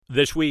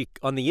This week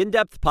on the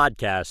In-Depth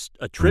Podcast,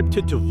 a trip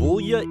to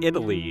Tivoli,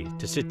 Italy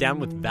to sit down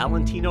with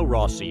Valentino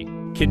Rossi.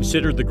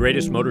 Considered the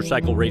greatest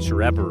motorcycle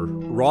racer ever,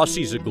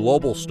 Rossi's a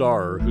global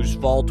star whose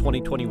fall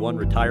 2021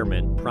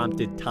 retirement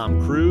prompted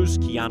Tom Cruise,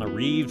 Keanu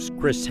Reeves,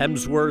 Chris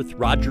Hemsworth,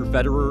 Roger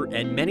Federer,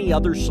 and many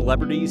other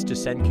celebrities to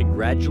send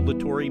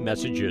congratulatory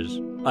messages.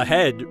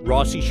 Ahead,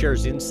 Rossi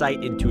shares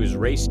insight into his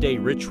race day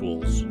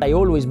rituals. I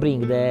always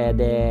bring the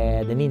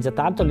Ninja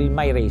Turtle in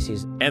my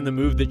races. And the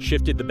move that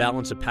shifted the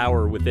balance of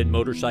power within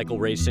motorcycle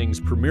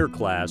racing's premier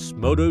class,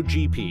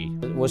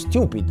 MotoGP. It was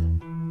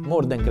stupid,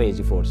 more than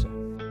crazy force.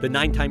 The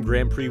 9-time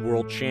Grand Prix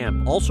world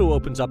champ also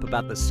opens up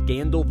about the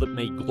scandal that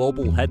made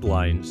global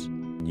headlines.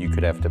 You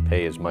could have to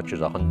pay as much as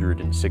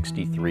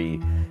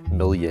 $163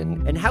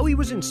 million. And how he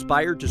was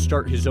inspired to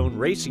start his own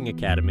racing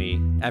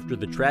academy after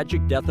the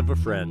tragic death of a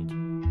friend.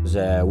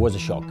 It was a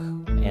shock,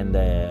 and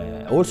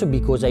also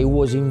because I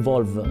was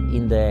involved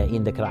in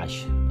the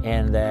crash,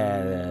 and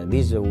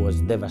this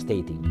was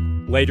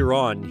devastating. Later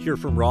on, hear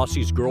from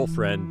Rossi's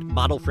girlfriend,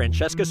 model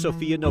Francesca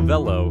Sofia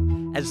Novello,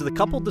 as the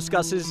couple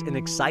discusses an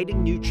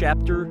exciting new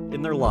chapter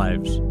in their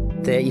lives.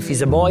 If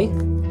he's a boy,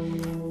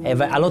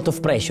 have a lot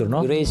of pressure,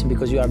 no? You race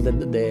because you are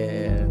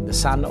the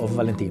son of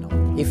Valentino.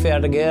 If you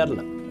are a girl,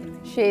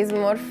 she is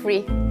more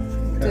free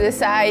to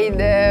decide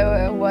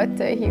what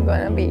he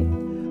gonna be.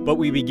 But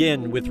we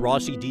begin with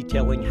Rossi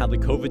detailing how the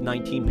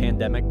COVID-19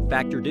 pandemic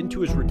factored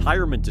into his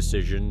retirement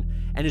decision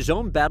and his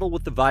own battle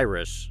with the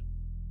virus.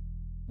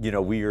 You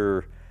know,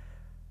 we're,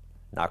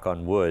 knock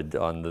on wood,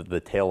 on the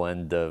tail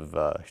end of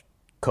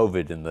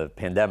COVID and the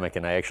pandemic,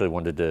 and I actually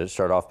wanted to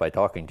start off by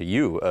talking to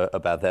you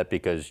about that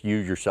because you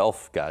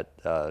yourself got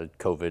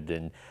COVID,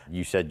 and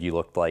you said you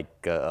looked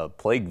like a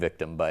plague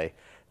victim by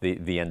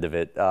the end of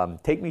it.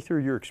 Take me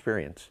through your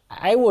experience.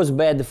 I was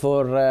bad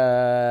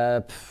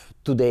for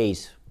 2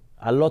 days.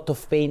 A lot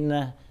of pain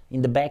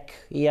in the back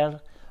here,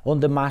 on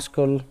the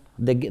muscle,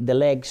 the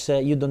legs,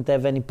 you don't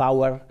have any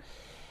power.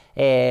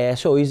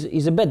 So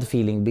it's a bad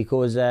feeling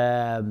because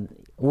it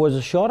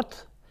was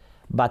short,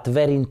 but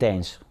very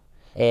intense.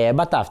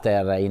 But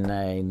after,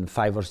 in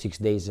 5 or 6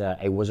 days,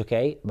 I was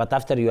okay. But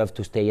after you have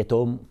to stay at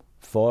home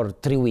for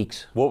 3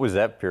 weeks. What was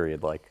that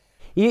period like?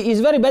 It's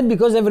very bad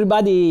because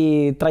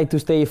everybody tried to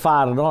stay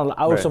far. No?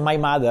 Also, right. My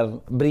mother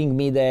bring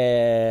me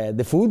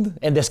the food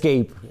and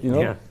escape. You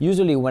know, Yeah.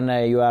 Usually when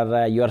you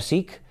are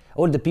sick,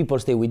 all the people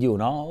stay with you,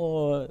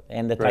 no,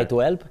 and they try Right. to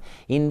help.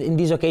 In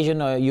this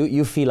occasion,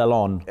 you feel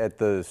alone. At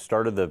the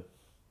start of the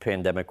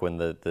pandemic, when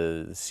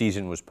the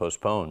season was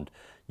postponed,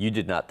 you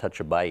did not touch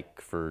a bike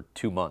for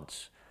 2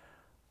 months.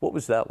 What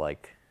was that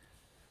like?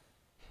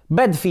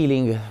 Bad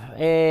feeling.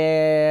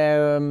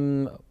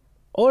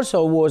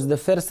 Also was the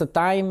first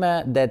time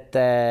that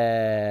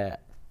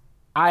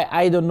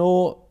I don't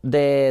know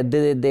the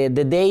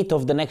date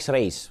of the next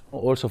race.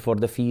 Also for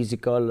the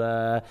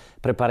physical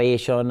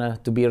preparation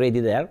to be ready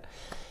there.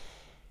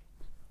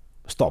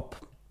 Stop.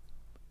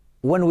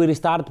 When we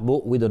restart,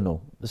 we don't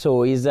know.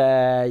 So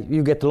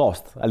you get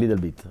lost a little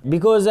bit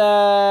because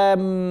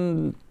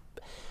I'm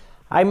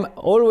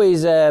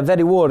always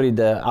very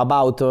worried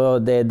about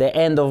the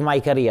end of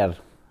my career.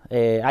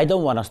 I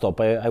don't want to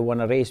stop. I want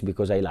to race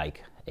because I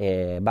like.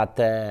 But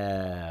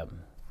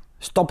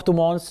stop 2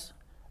 months,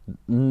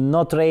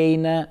 no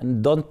train,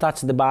 don't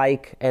touch the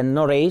bike, and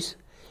no race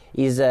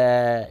is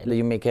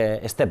you make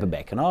a step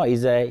back. No,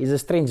 is a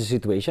strange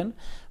situation,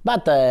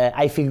 but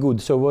I feel good.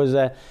 So it was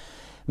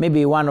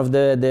maybe one of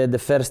the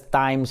first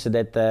times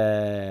that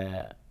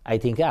I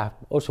think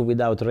also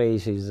without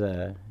race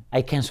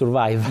I can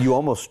survive. You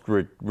almost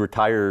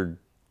retired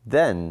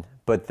then,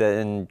 but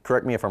then,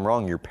 correct me if I'm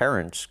wrong, your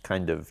parents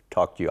kind of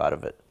talked you out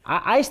of it.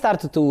 I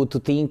started to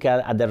think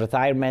at the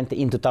retirement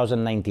in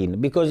 2019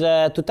 because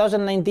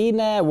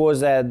 2019 was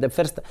the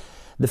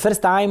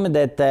first time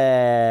that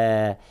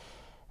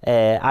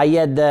I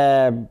had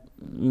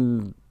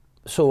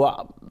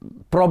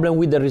problem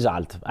with the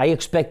result. I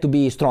expect to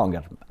be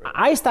stronger.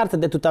 I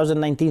started the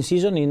 2019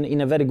 season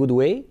in a very good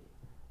way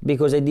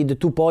because I did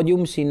 2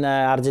 podiums in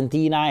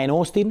Argentina and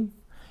Austin.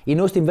 In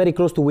Austin, very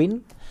close to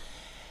win.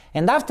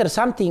 And after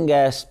something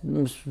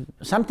happened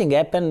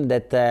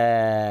that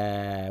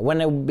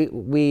when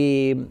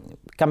we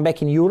come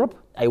back in Europe,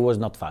 I was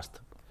not fast.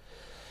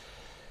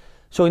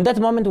 So in that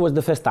moment was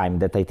the first time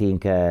that I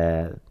think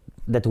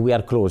that we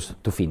are close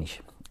to finish.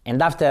 And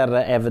after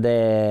have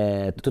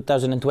the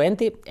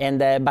 2020,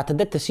 but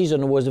that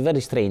season was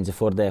very strange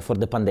for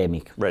the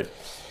pandemic. Right.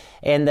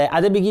 And at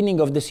the beginning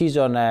of the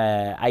season,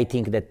 I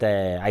think that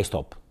I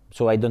stop.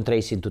 So I don't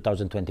race in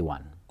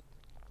 2021.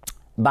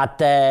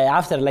 But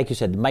after, like you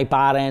said, my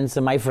parents,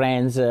 my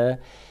friends,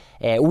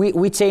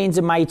 we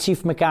changed my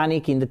chief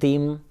mechanic in the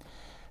team.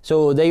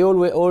 So they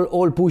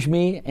all push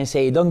me and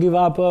say, don't give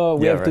up,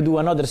 we have to do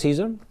another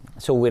season.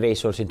 So we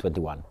race also in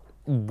 21.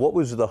 What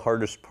was the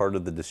hardest part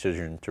of the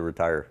decision to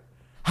retire?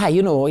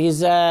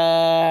 Is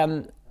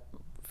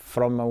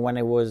from when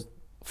I was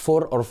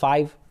 4 or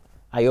 5,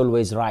 I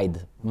always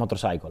ride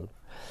motorcycle.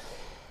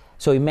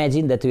 So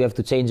imagine that you have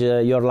to change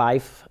your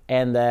life,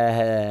 and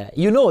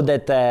you know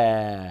that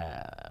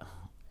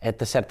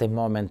at a certain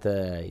moment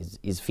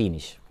is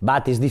finished.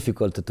 But it's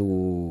difficult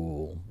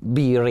to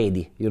be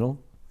ready, you know.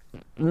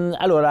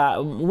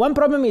 Allora, one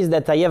problem is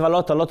that I have a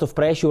lot of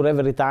pressure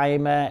every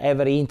time,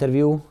 every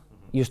interview.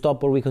 You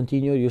stop or we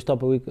continue, you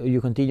stop or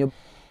you continue.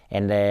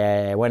 And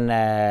when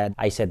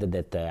I said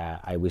that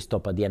I will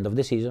stop at the end of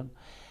the season.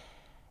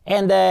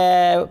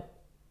 And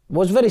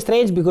was very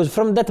strange because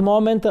from that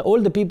moment,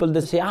 all the people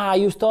that say,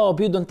 you stop,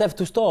 you don't have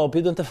to stop,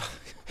 you don't have...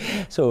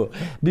 So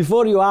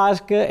before you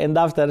ask and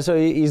after, so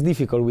it's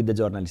difficult with the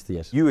journalists,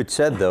 yes. You had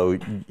said, though,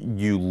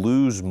 you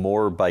lose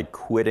more by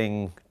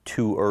quitting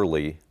too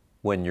early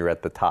when you're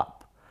at the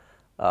top.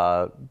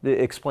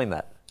 Explain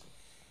that.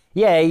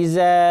 Yeah, it's,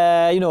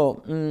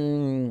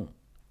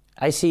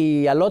 I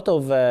see a lot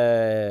of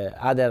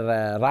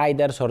other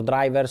riders or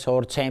drivers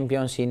or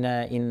champions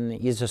in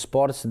his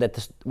sports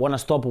that want to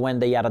stop when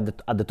they are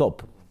at the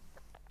top.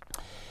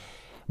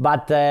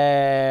 But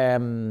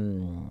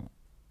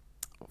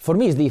for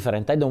me it's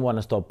different. I don't want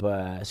to stop.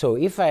 So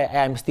if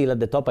I'm still at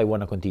the top, I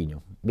want to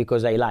continue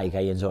because I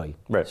enjoy.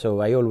 Right.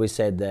 So I always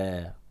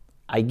said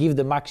I give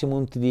the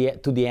maximum to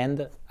the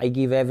end. I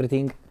give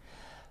everything.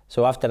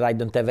 So after I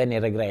don't have any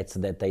regrets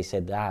that I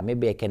said,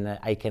 maybe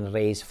I can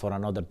race for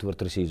another 2 or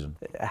 3 seasons.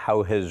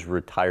 How has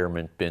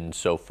retirement been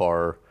so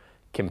far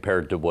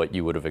compared to what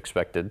you would have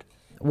expected?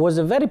 It was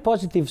a very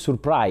positive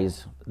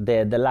surprise,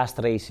 the last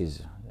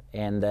races.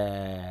 And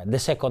the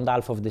second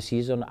half of the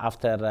season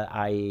after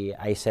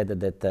I said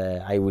that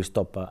I will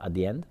stop at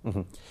the end.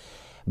 Mm-hmm.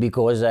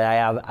 Because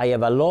I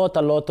have a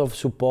lot of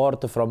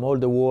support from all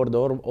the world,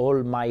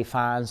 all my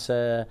fans,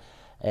 a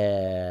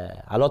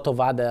lot of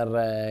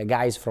other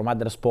guys from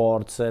other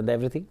sports and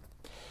everything.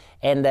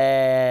 And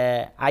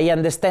I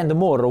understand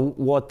more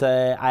what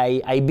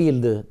I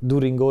build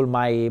during all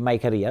my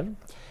career.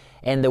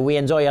 And we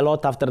enjoy a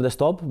lot after the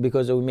stop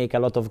because we make a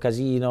lot of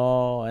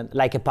casino, and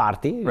like a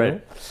party, right? You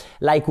know?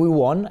 Like we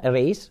won a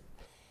race.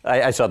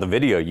 I saw the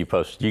video you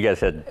posted. You guys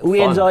had fun.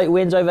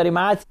 We enjoy very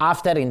much.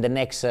 After, in the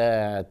next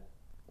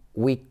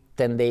week,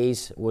 10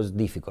 days was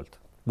difficult.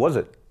 Was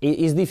it?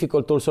 It's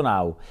difficult also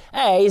now.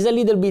 It's a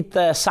little bit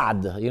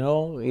sad, you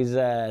know. It's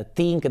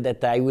think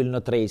that I will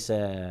not race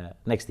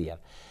next year.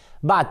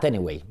 But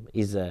anyway,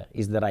 it's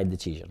the right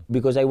decision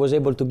because I was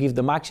able to give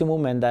the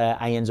maximum and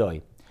I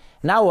enjoy.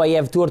 Now I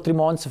have 2 or 3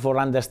 months for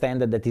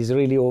understand that it's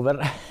really over.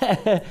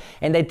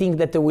 And I think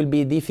that it will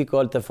be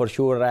difficult for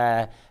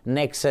sure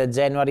next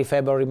January,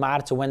 February,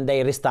 March when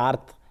they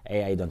restart.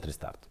 I don't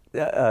restart.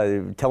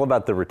 Tell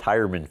about the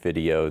retirement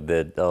video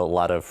that a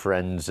lot of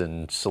friends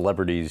and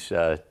celebrities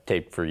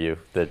taped for you.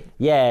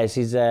 Yes,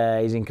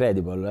 it's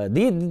incredible.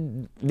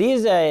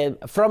 This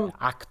from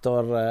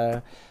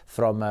actor,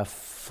 from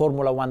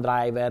Formula One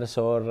drivers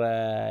or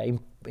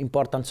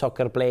important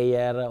soccer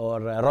player or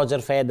Roger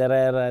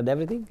Federer and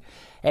everything.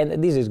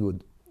 And this is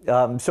good.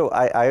 So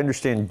I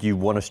understand you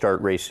want to start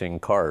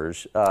racing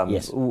cars.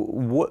 Yes.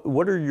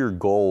 What are your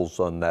goals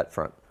on that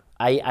front?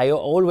 I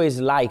always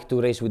like to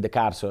race with the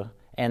cars.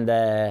 And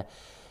I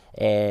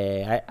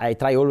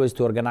try always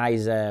to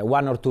organize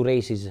 1 or 2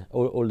 races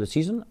all the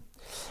season.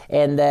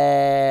 And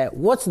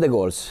what's the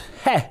goals?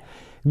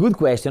 Good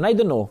question. I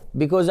don't know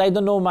because I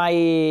don't know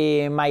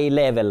my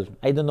level.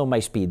 I don't know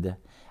my speed.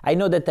 I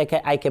know that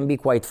I can be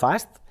quite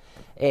fast.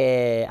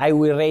 I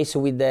will race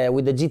with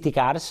the GT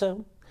cars,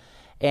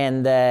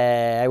 and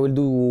I will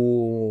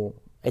do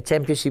a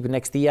championship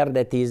next year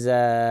that is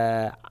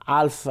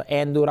half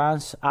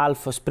endurance,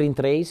 half sprint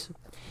race.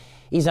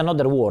 It's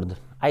another world.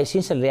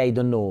 Sincerely, I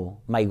don't know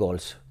my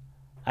goals.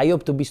 I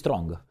hope to be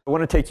strong. I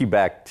want to take you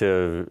back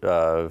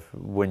to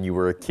when you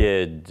were a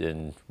kid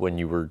and when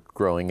you were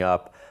growing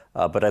up,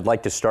 but I'd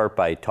like to start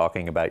by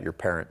talking about your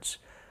parents.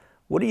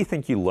 What do you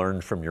think you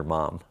learned from your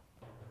mom?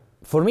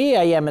 For me,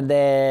 I am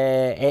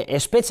a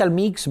special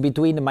mix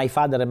between my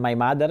father and my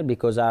mother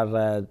because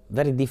are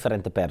very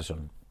different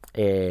person.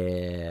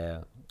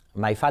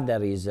 My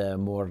father is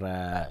more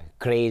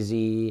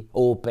crazy,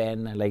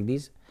 open, like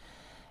this.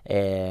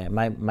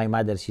 My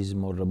mother, she's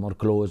more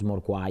close,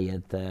 more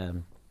quiet,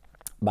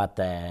 but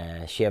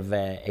she have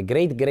a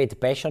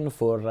great passion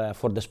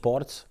for the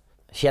sports.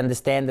 She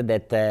understands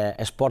that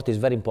a sport is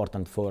very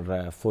important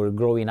for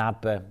growing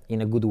up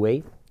in a good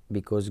way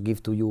because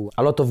give to you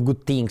a lot of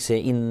good things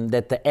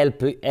that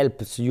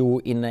helps you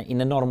in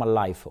a normal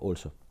life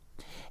also.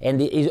 And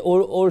is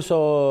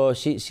also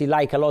she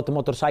like a lot of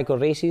motorcycle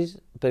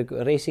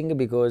racing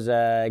because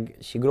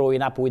she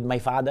growing up with my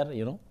father,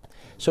 you know.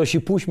 So she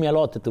pushed me a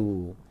lot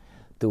to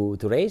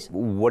race.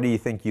 What do you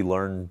think you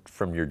learned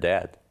from your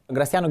dad?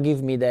 Graziano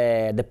gave me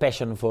the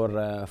passion for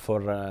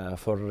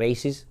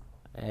races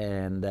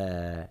and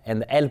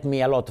helped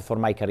me a lot for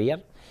my career.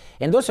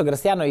 And also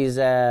Graziano is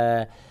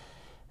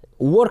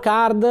work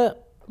hard,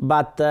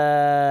 but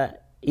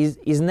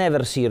is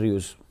never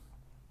serious.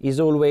 He's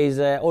always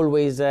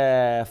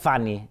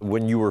funny.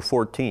 When you were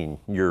 14,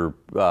 your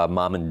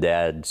mom and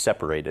dad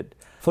separated.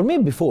 For me,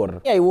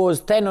 before. I was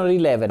 10 or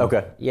 11.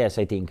 Okay. Yes,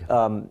 I think.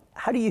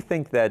 How do you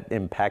think that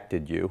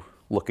impacted you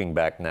looking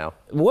back now?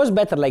 It was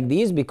better like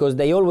this because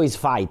they always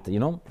fight, you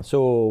know. So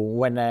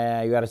when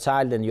you are a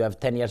child and you have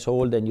 10 years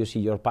old and you see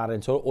your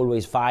parents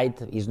always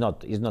fight, is not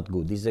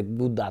good. It's a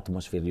good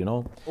atmosphere, you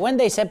know. When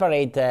they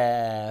separate,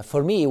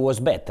 for me, it was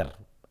better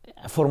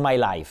for my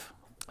life.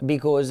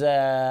 Because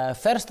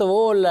first of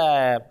all,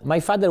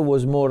 my father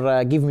was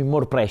more give me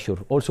more pressure.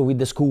 Also with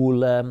the school,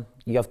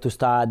 you have to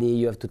study,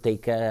 you have to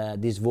take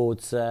these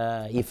votes.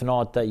 If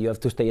not, you have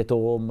to stay at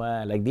home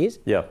like this.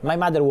 Yeah. My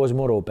mother was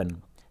more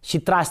open. She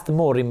trusts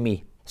more in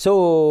me.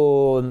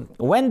 So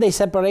when they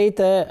separate,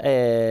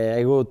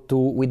 I go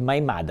with my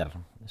mother.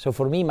 So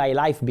for me, my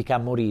life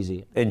became more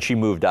easy. And she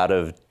moved out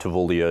of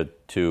Tavullia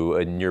to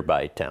a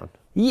nearby town.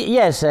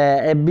 Yes,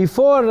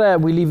 before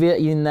we live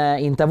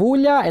in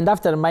Tavullia, and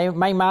after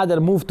my mother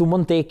moved to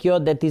Montecchio,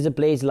 that is a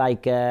place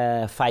like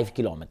 5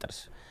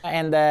 kilometers.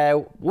 And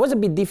it was a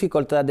bit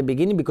difficult at the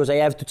beginning because I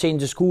have to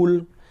change the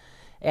school,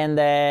 and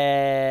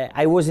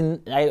I was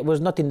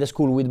not in the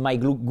school with my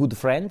good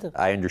friend.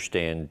 I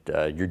understand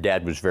your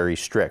dad was very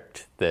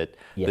strict, that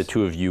Yes. the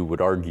two of you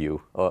would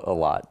argue a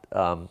lot.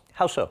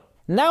 How so?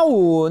 Now,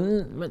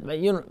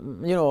 you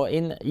know,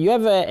 you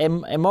have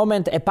a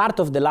moment, a part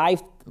of the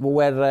life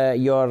where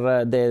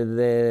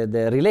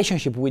the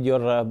relationship with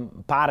your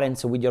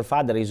parents, with your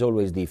father, is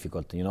always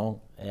difficult, you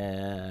know.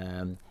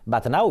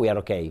 But now we are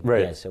okay.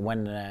 Right. Yes.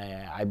 When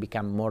I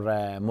become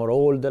more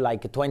old,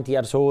 like 20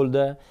 years old,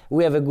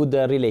 we have a good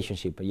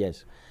relationship.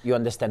 Yes. You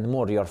understand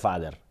more your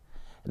father,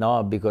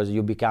 no, because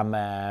you become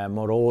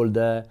more old.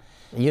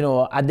 You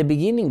know, at the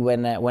beginning,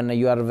 when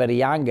you are very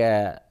young.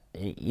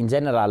 In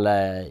general,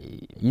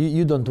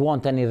 you don't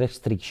want any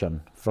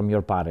restriction from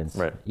your parents.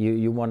 Right.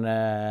 You want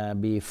to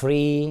be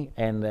free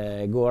and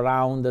go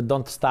around,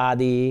 don't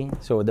study.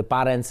 So the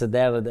parents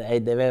there,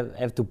 they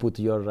have to put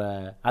you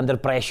under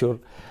pressure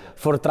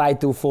for try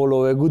to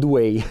follow a good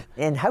way.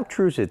 And how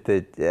true is it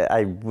that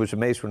I was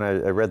amazed when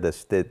I read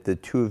this, that the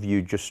two of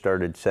you just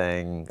started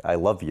saying, I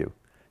love you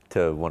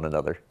to one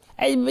another?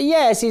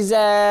 Yes,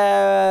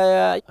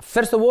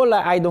 first of all,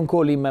 I don't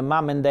call him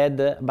mom and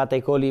dad, but I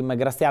call him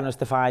Graziano and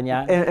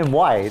Stefania. And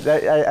why?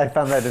 I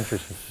found that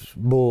interesting.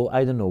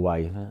 I don't know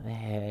why.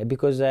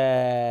 Because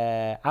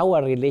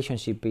our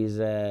relationship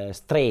is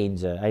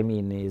strange. I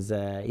mean,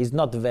 is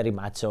not very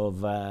much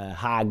of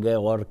hug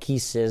or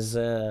kisses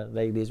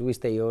like this. We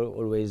stay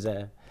always.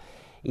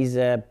 Is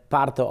a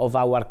part of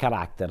our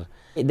character.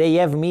 They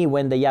have me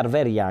when they are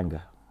very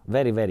young.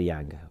 Very, very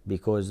young,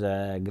 because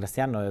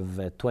Graziano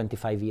have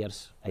 25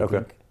 years, I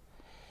think.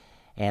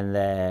 And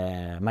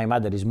my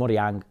mother is more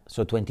young,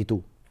 so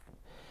 22.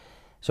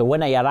 So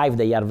when I arrive,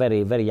 they are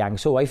very, very young.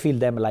 So I feel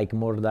them like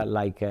more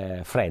like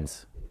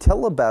friends.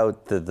 Tell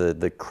about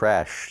the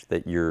crash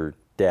that your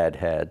dad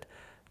had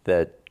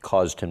that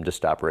caused him to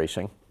stop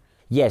racing.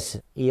 Yes,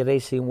 he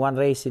raced in one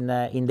race in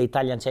the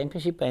Italian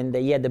Championship, and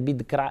he had a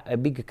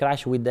big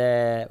crash with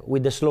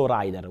the slow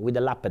rider, with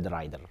the lapped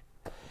rider.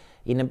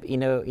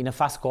 In a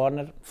fast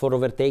corner for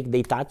overtake,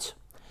 they touch,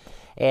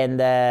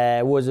 and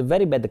it was a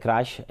very bad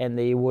crash, and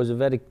he was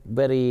very,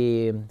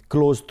 very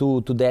close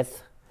to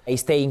death. He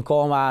stayed in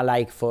coma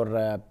like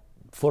for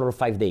 4 or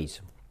 5 days.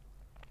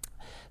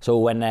 So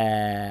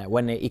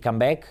when he come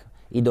back,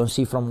 he don't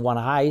see from one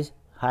eye,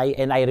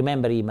 and I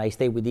remember him. I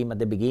stayed with him at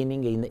the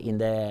beginning in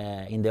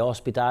the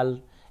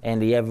hospital,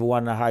 and he have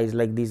one eye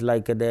like this,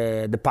 like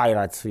the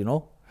pirates, you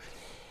know.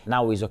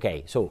 Now he's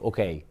okay. So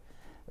okay.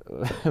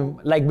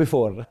 Like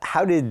before.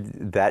 How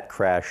did that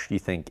crash, you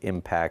think,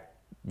 impact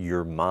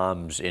your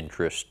mom's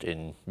interest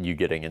in you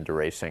getting into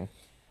racing?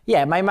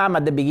 Yeah, my mom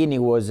at the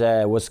beginning was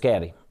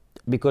scary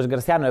because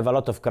Graziano have a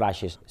lot of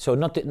crashes, so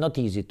not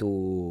easy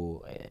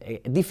to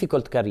a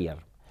difficult career.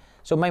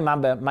 So my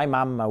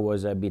mom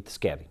was a bit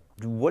scary.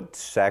 What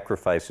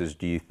sacrifices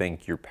do you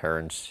think your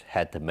parents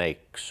had to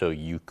make so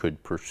you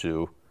could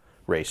pursue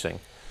racing?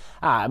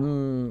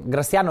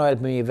 Graziano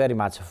helped me very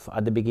much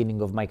at the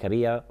beginning of my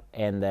career,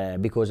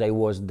 and because I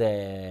was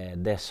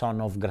the son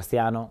of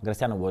Graziano.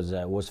 Graziano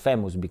was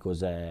famous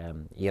because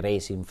he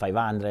raced in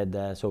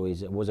 500, so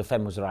he was a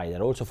famous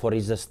rider, also for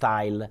his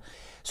style.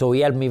 So he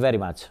helped me very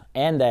much.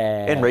 And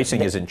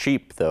racing isn't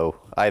cheap, though,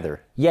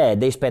 either. Yeah,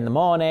 they spend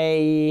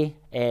money.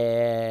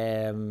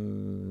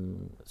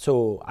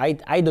 So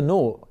I don't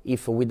know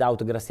if without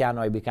Graziano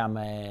I become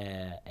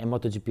a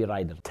MotoGP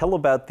rider. Tell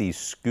about these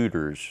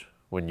scooters.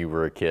 When you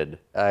were a kid,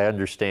 I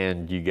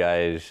understand you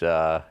guys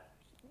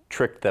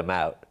tricked them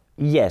out.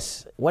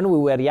 Yes, when we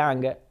were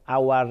young,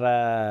 our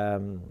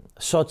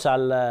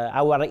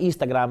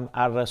Instagram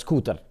are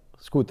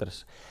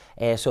scooters.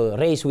 So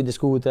race with the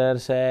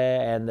scooters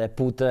and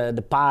put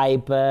the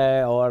pipe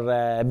or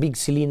a big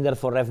cylinder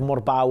for have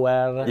more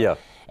power. Yeah.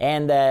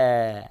 And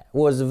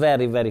was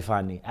very, very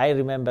funny. I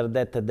remember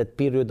that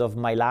period of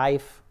my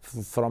life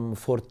from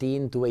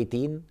 14 to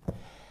 18,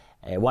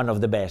 one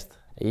of the best.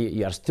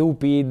 You are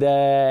stupid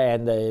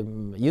and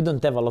you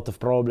don't have a lot of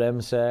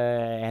problems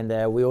and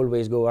we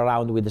always go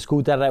around with the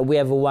scooter. We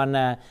have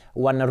one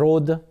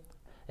road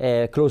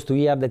close to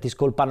here that is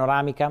called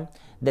Panoramica,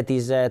 that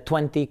is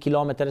 20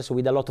 kilometers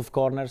with a lot of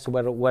corners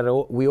where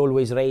we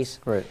always race.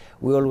 Right.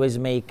 We always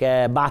make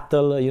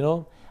battle, you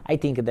know. I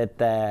think that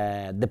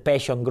the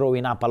passion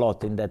growing up a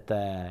lot in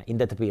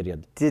that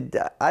period. Did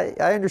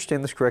I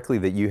understand this correctly,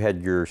 that you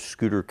had your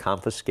scooter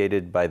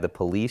confiscated by the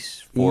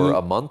police for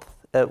a month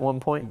at one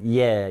point?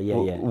 Yeah.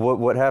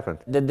 What happened?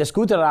 The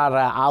scooter are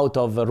out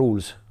of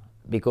rules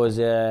because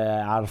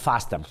are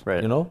faster,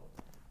 right. You know.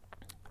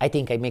 I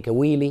think I make a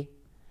wheelie,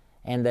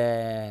 and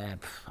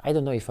I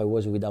don't know if I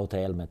was without a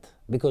helmet,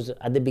 because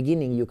at the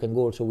beginning you can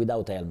go also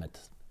without a helmet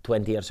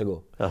 20 years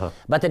ago.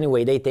 But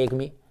anyway, they take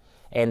me.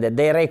 And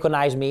they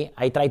recognize me.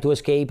 I try to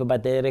escape,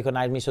 but they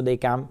recognize me, so they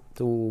come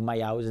to my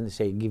house and they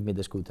say, "Give me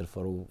the scooter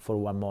for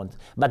 1 month."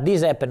 But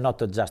this happened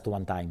not just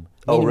one time.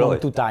 Oh, really?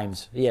 2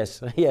 times.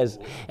 Yes.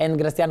 And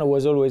Graziano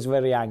was always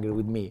very angry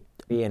with me.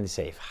 And he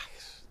say,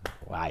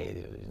 "Why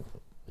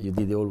you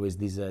did always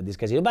this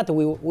casino?" But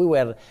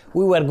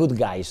we were good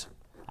guys.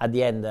 At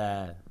the end,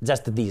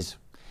 just this.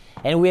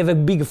 And we have a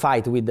big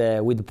fight with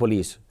the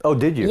police. Oh,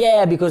 did you?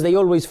 Yeah, because they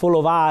always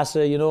follow us,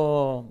 you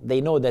know.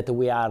 They know that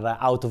we are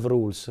out of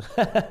rules.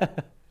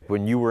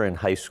 When you were in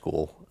high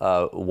school,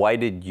 why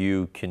did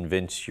you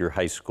convince your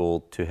high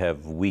school to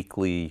have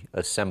weekly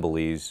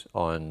assemblies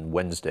on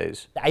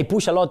Wednesdays? I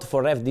push a lot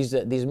for have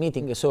this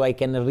meeting so I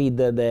can read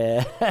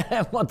the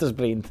motor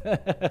sprint.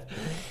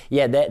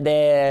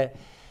 Yeah,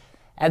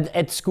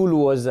 at school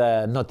was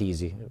not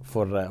easy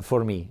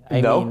for me.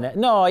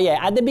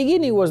 At the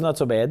beginning it was not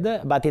so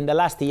bad, but in the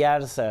last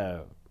years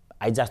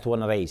I just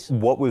want to race.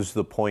 What was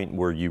the point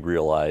where you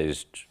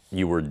realized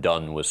you were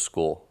done with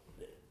school?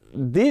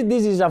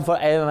 This is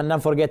an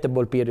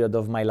unforgettable period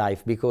of my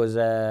life, because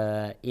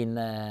in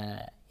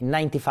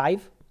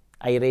 '95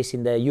 I raced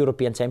in the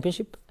European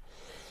Championship,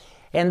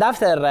 and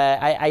after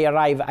I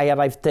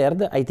arrived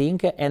third, I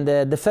think, and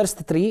the first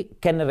 3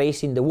 can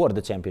race in the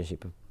World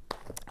Championship.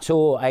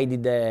 So I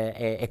did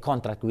a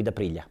contract with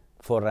Aprilia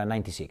for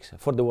 '96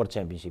 for the World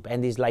Championship,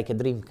 and it's like a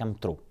dream come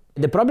true.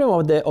 The problem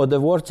of the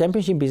World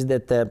Championship is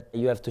that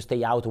you have to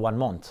stay out 1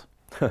 month.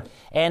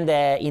 And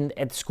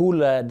at school,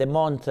 the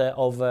month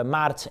of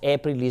March,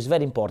 April is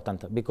very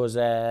important, because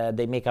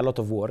they make a lot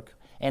of work.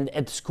 And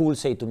at school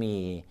say to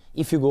me,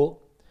 if you go,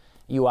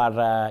 you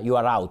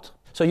are out.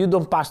 So you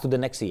don't pass to the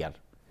next year.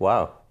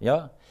 Wow.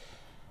 Yeah.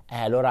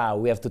 Allora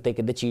we have to take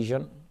a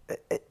decision.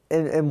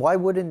 And why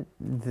wouldn't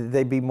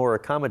they be more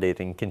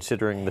accommodating,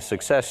 considering the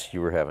success you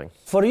were having?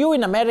 For you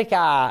in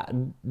America,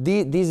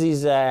 this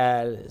is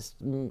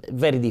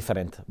very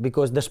different,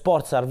 because the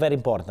sports are very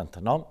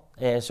important, no?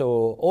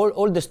 So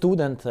all the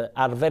students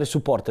are very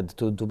supported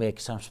to make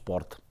some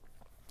sport.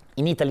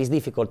 In Italy it's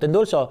difficult, and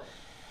also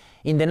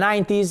in the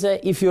 90s,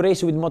 if you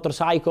race with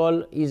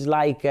motorcycle, it's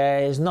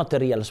not a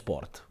real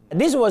sport.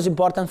 This was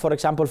important, for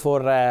example,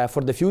 for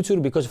the future,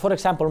 because, for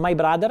example, my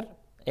brother,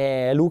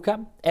 Luca,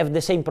 have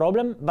the same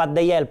problem, but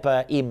they help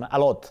him a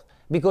lot,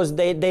 because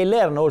they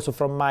learn also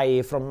from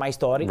my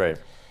story. Right.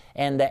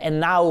 And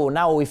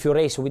now if you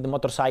race with the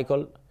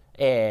motorcycle,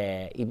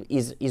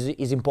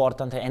 is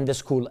important, and the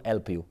school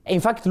help you. In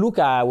fact,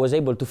 Luca was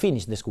able to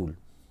finish the school,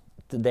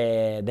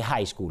 the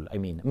high school. I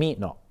mean, me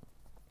no.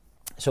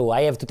 So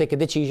I have to take a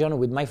decision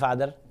with my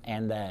father,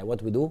 and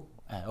what we do?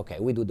 Okay,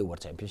 we do the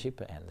World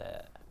Championship, and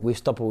we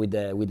stop with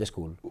the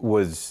school.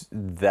 Was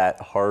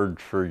that hard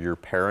for your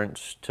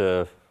parents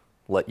to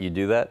let you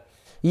do that?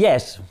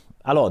 Yes,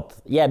 a lot.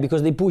 Yeah,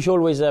 because they push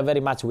always very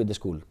much with the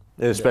school.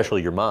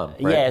 Especially your mom,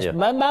 right? Yes, yeah.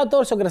 but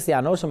also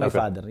Graziano, also my Okay.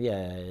 father.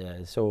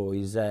 Yeah. So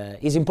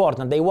it's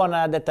important. They want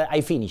that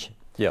I finish.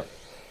 Yeah.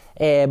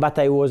 But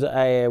I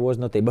was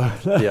not able.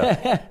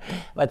 Yeah.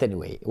 But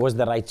anyway, it was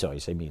the right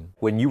choice, I mean.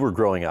 When you were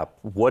growing up,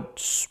 what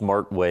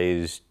smart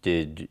ways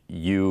did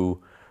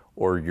you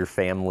or your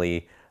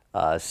family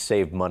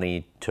save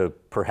money to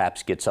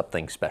perhaps get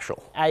something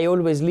special? I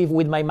always live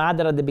with my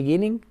mother at the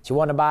beginning. She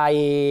want to buy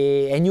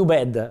a new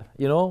bed,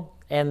 you know?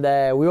 And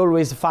we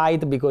always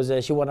fight, because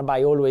she want to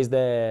buy always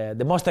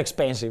the most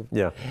expensive.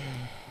 Yeah.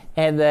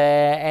 And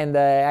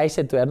I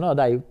said to her, no,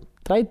 Dai,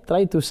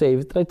 try to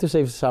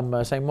save some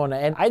money.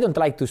 And I don't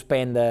like to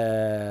spend,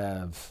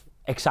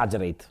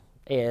 exaggerate.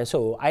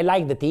 So I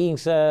like the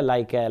things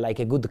like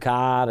a good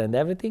car and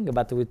everything,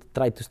 but we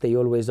try to stay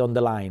always on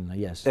the line.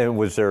 Yes. And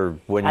was there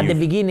when at you the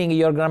beginning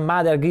your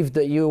grandmother gives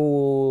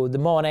you the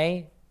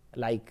money,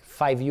 like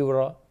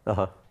 €5,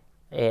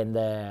 and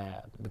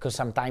because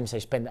sometimes I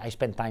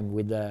spend time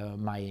with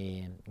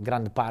my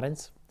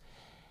grandparents,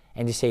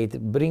 and they say,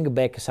 bring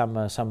back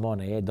some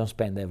money, don't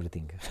spend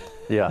everything.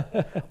 Yeah.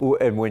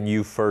 And when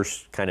you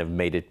first kind of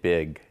made it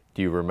big,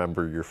 do you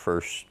remember your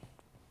first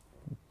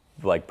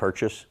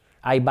purchase?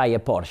 I buy a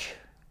Porsche.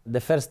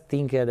 The first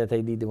thing that I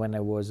did when I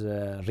was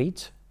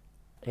rich,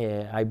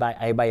 I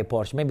buy a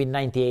Porsche, maybe in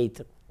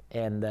 '98,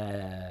 and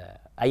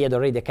I had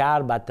already a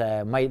car, but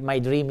my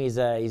dream is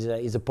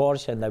a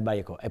Porsche, and I buy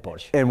a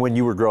Porsche. And when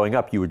you were growing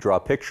up, you would draw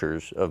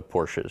pictures of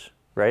Porsches,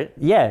 right?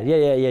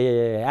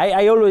 Yeah.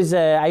 I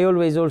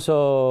always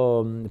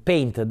also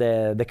paint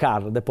the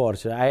car, the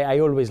Porsche. I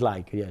always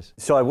like, yes.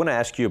 So I want to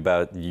ask you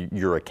about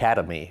your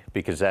academy,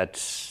 because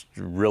that's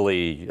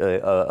really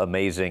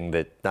amazing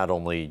that not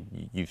only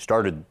you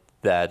started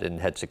that and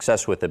had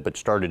success with it, but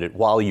started it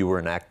while you were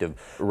an active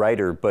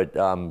writer. But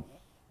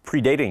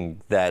predating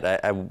that,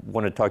 I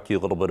want to talk to you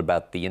a little bit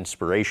about the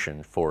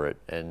inspiration for it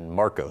and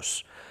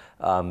Marcos.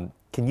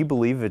 Can you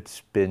believe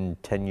it's been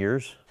 10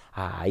 years?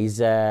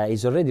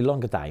 It's already a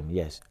long time,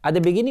 yes. At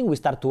the beginning, we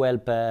start to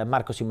help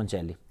Marco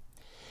Simoncelli.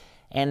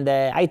 And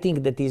I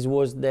think that he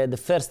was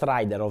the first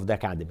rider of the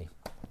academy.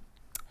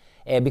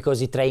 Because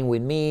he trained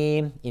with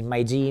me in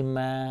my gym.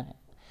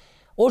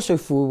 Also,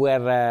 if we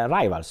were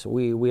rivals,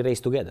 we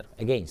raced together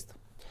against.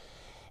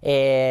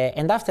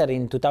 And after,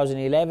 in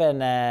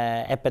 2011,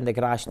 happened the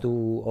crash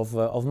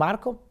of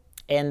Marco.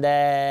 And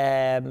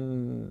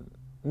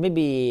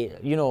maybe,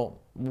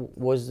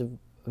 was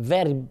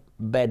very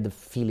bad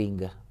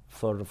feeling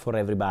for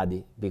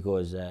everybody,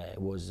 because it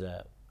was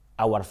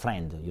our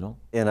friend,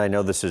 And I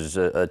know this is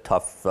a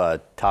tough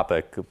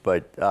topic,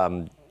 but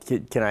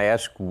can I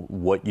ask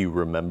what you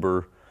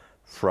remember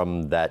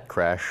from that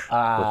crash?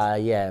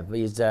 Yeah,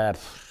 it's a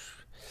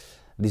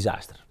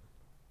disaster.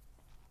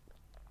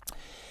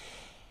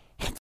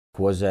 It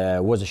was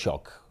a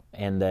shock,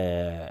 and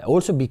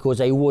also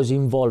because I was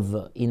involved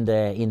in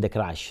the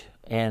crash.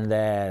 And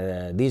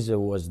this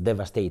was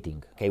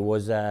devastating. It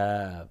was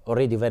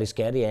already very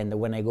scary. And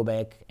when I go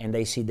back and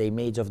I see the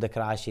image of the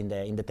crash in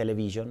the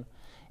television,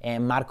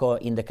 and Marco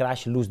in the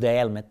crash lose the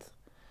helmet,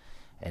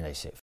 and I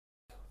say,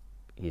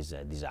 it's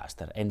a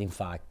disaster. And in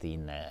fact,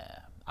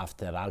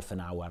 after half an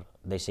hour,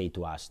 they say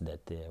to us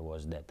that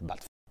was that, but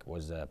it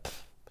was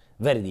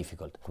very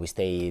difficult. We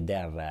stay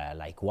there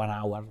like 1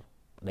 hour,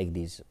 like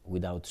this,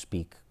 without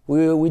speak.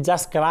 We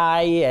just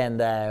cry,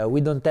 and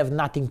we don't have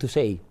nothing to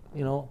say.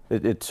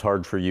 It's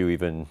hard for you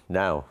even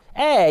now.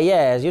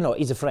 Yes,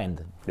 he's a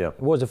friend. Yeah.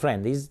 He was a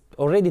friend. He's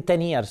already 10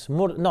 years.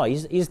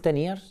 He's 10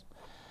 years.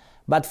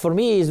 But for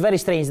me, it's very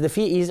strange.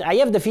 I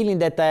have the feeling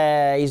that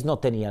he's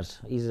not 10 years.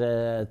 He's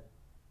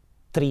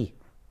 3.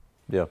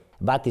 Yeah.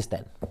 But he's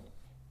 10.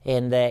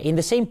 And in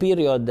the same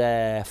period,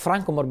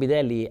 Franco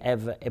Morbidelli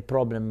have a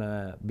problem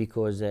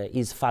because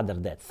his father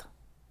death.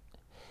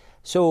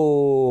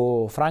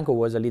 So Franco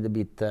was a little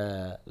bit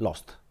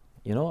lost.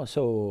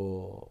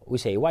 So we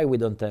say, why we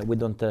don't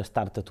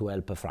start to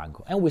help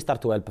Franco? And we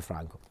start to help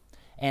Franco.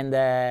 And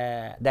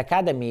the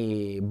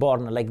academy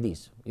born like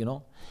this,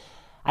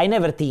 I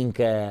never think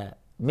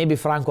maybe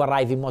Franco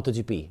arrive in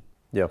MotoGP.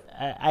 Yeah.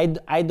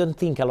 I don't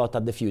think a lot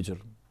at the future.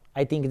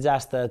 I think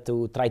just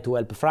to try to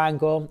help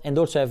Franco, and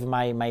also have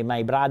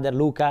my brother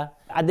Luca.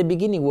 At the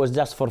beginning was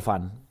just for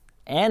fun.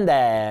 And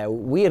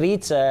we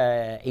reach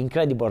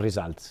incredible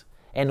results.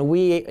 And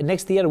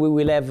next year we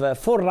will have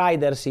 4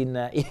 riders in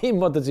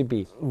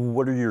MotoGP.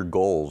 What are your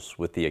goals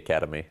with the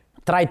academy?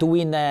 Try to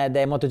win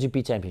the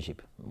MotoGP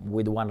championship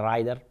with 1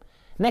 rider.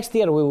 Next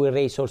year we will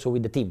race also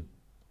with the team.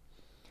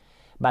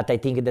 But I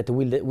think that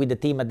with the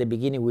team at the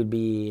beginning will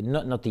be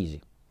not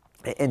easy.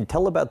 And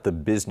tell about the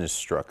business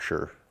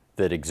structure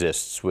that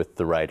exists with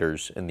the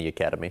riders in the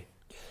academy.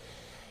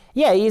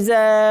 Yeah,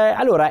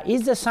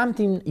 it's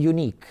something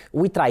unique.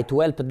 We try to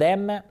help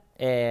them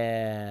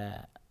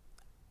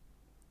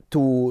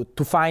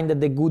to find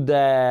the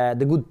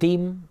good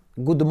team,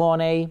 good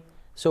money.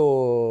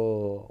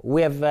 So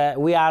we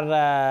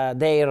are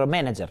their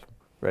manager.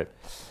 Right.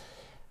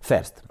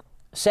 First.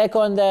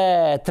 Second,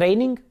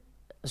 training.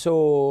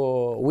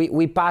 So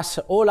we pass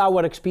all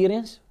our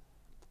experience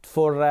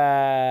for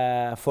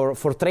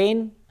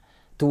train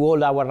to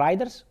all our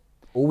riders.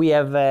 We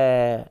have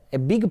a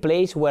big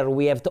place where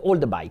we have all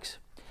the bikes.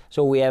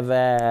 So we have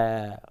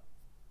a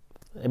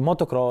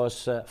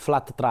motocross,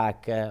 flat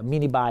track,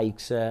 mini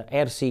bikes,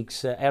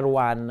 R6,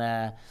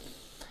 R1,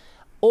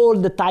 all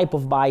the type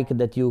of bike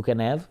that you can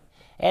have.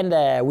 And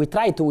we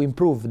try to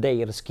improve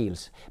their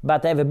skills,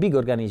 but have a big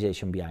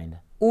organization behind.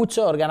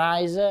 Uccio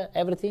organize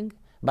everything,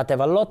 but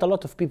have a lot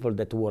of people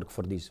that work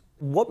for this.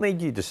 What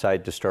made you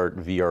decide to start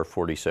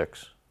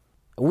VR46?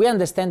 We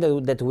understand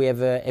that we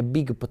have a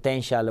big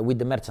potential with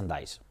the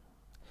merchandise.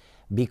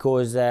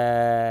 Because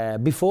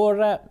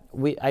before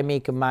I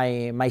make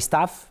my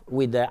stuff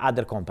with the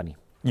other company.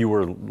 You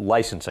were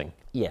licensing?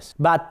 Yes,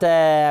 but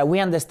we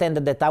understand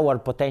that our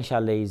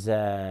potential is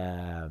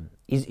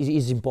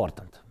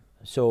important.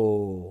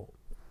 So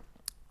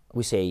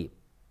we say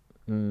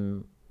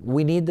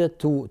we need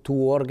to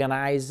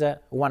organize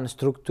one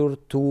structure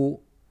to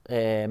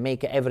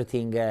make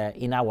everything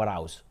in our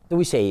house.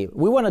 We say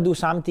we want to do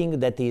something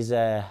that is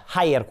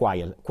higher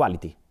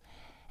quality.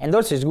 And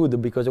also it's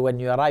good because when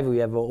you arrive, we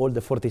have all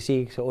the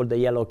 46, all the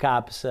yellow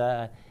caps,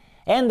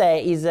 and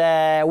we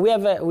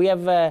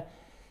have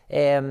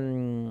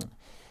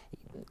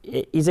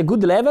is a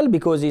good level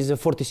because it's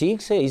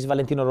 46, is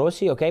Valentino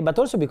Rossi, okay, but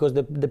also because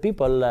the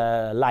people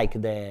like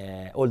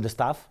all the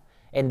stuff,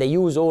 and they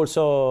use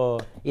also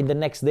in the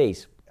next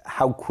days.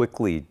 How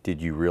quickly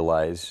did you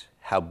realize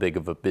how big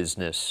of a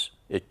business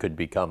it could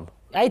become?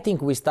 I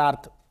think we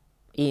start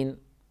in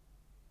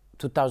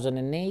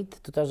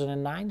 2008,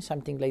 2009,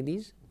 something like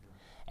this.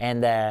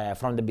 And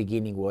from the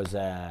beginning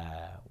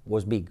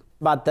was big.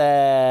 But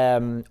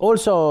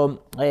also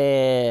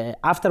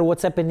after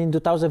what's happened in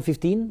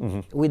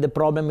 2015 with the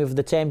problem with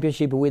the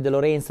championship with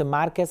Lorenzo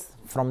Marquez,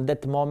 from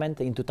that moment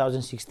in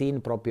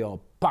 2016, proprio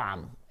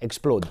bam,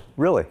 explode.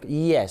 Really?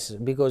 Yes,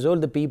 because all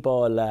the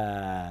people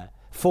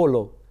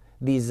follow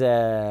these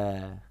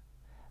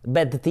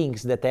bad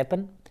things that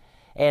happen,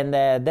 and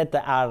that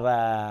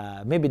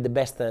are maybe the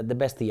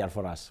best year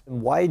for us.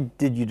 Why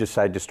did you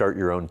decide to start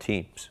your own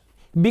teams?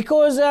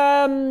 Because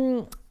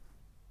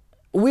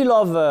we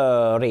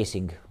love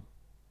racing.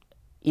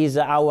 Is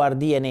our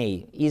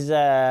DNA. Is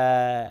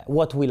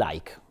what we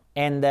like,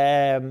 and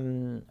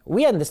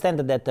we understand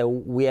that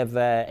we have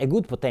a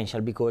good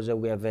potential because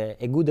we have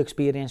a good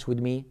experience with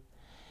me,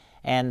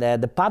 and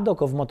the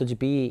paddock of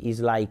MotoGP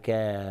is like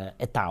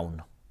a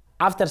town.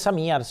 After some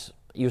years,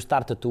 you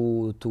start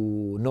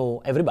to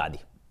know everybody,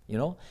 you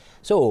know.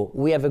 So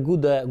we have a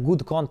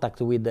good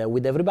contact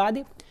with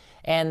everybody.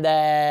 And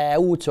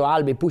Uccio,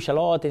 Albi push a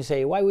lot and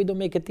say, why we don't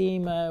make a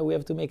team? We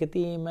have to make a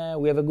team.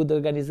 We have a good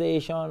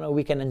organization.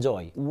 We can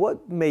enjoy.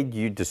 What made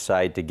you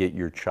decide to get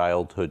your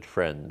childhood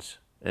friends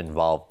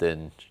involved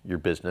in your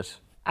business?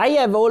 I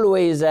have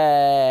always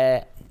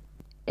a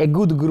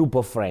good group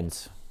of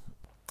friends.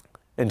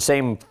 And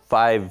same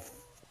 5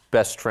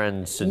 best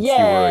friends since you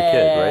were a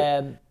kid,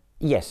 right?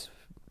 Yes,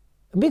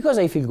 because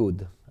I feel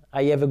good.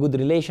 I have a good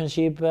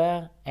relationship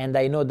and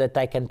I know that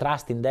I can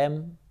trust in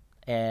them.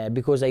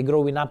 Because I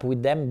growing up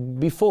with them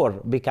before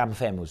become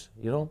famous,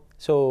 you know.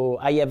 So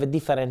I have a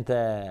different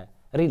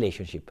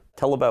relationship.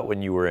 Tell about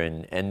when you were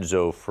in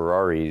Enzo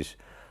Ferrari's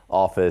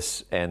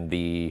office and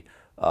the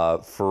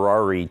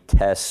Ferrari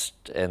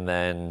test, and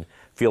then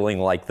feeling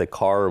like the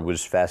car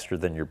was faster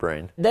than your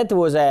brain. That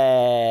was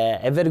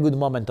a very good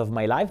moment of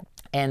my life.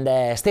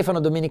 And Stefano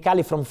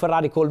Domenicali from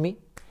Ferrari called me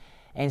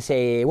and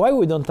say, why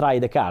we don't try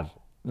the car?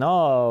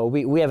 No,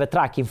 we have a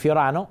track in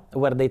Fiorano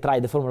where they try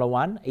the Formula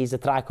One. It's a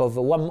track of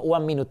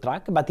one minute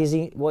track, but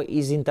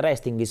is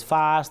interesting. It's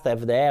fast,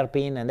 have the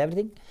hairpin and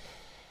everything.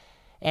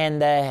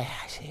 And I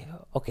say,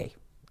 okay.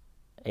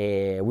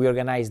 We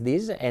organize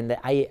this, and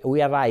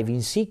we arrive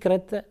in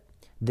secret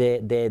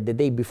the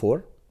day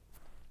before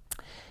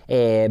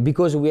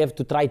because we have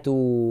to try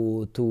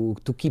to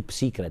keep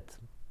secret.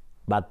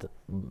 But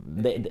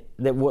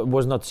that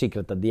was not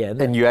secret at the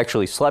end. And you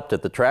actually slept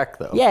at the track,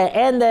 though. Yeah,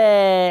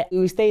 and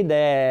we stayed in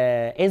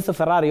the Enzo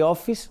Ferrari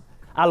office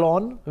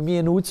alone, me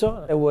and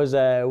Uccio. It was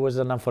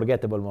an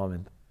unforgettable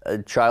moment. A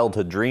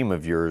childhood dream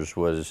of yours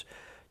was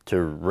to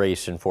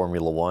race in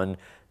Formula One.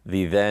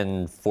 The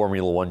then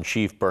Formula One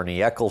chief, Bernie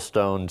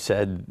Ecclestone,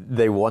 said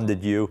they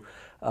wanted you.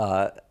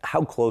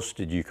 How close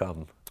did you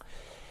come?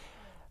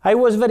 I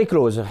was very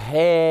close.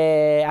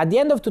 At the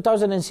end of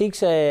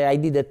 2006, I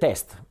did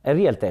a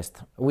real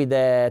test,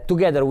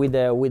 together with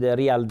the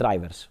real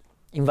drivers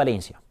in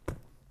Valencia. It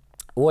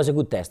was a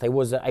good test. I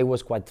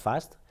was quite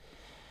fast,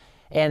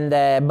 and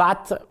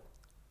but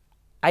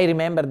I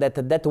remember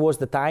that was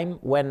the time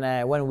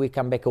when we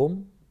come back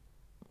home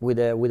with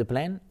a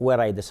plan where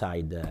I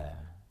decide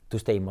to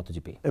stay in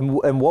MotoGP.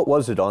 And what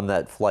was it on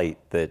that flight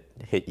that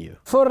hit you?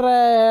 For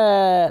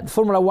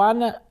Formula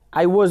One,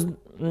 I was.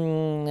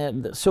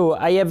 So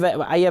I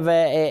have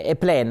a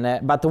plan,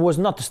 but it was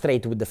not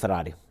straight with the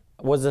Ferrari.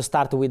 It was a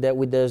start with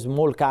a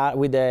small car,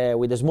 with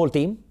a small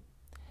team,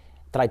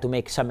 try to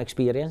make some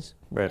experience,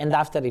 right. And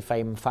after, if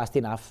I'm fast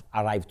enough,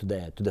 arrive to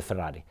the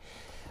Ferrari.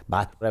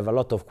 But I have a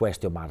lot of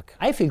question mark.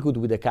 I feel good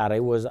with the car. I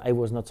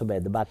was not so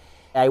bad, but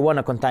I want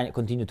to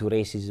continue to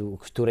race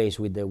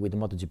with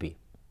MotoGP.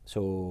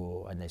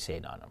 So, and I say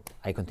no,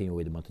 I continue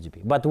with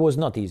MotoGP. But it was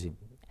not easy.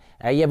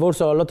 I have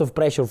also a lot of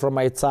pressure from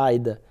my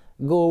side.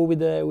 Go with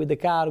the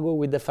car, go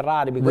with the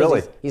Ferrari, because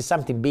really? it's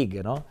something big,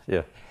 you know.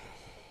 Yeah.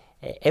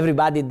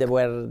 Everybody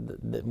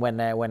when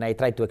I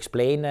try to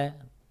explain,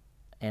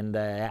 and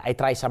I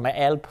try some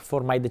help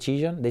for my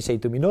decision, they say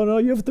to me, no,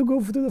 you have to go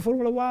to the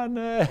Formula One.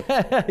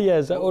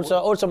 Yes.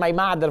 Also my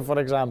mother, for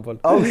example.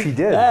 Oh, she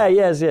did.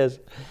 Yes.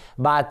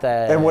 But.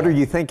 And what are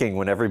you thinking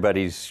when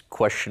everybody's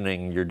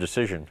questioning your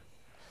decision?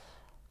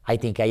 I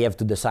think I have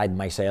to decide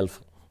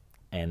myself.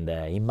 And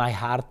in my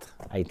heart,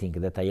 I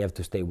think that I have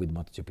to stay with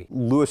MotoGP.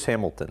 Lewis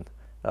Hamilton,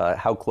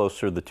 how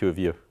close are the two of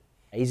you?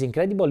 He's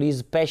incredible.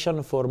 His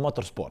passion for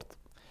motorsport.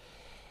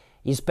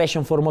 His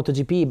passion for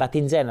MotoGP, but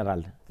in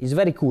general, he's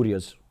very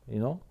curious, you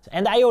know.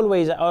 And I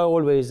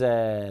always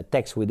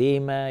text with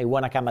him. He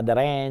wanna come at the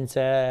ranch.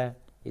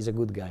 He's a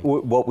good guy.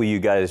 What will you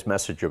guys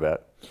message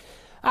about?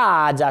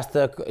 Just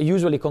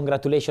usually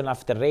congratulations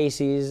after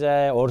races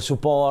or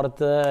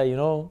support, you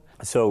know.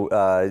 So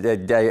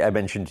I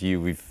mentioned to you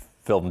we've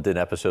filmed an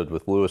episode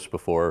with Lewis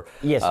before.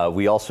 Yes.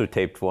 We also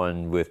taped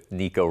one with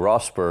Nico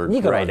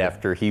Rosberg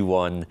after he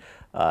won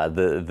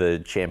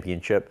the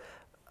championship.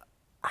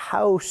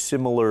 How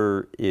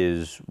similar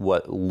is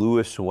what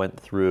Lewis went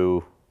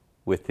through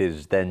with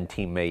his then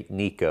teammate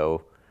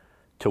Nico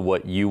to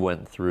what you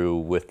went through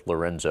with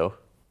Lorenzo?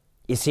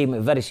 It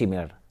seems very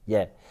similar,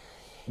 yeah.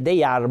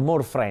 They are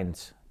more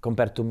friends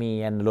compared to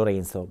me and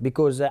Lorenzo,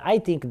 because I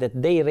think that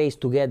they race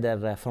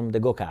together from the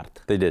go-kart.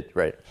 They did,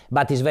 right.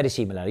 But it's very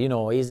similar,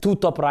 it's two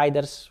top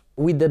riders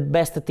with the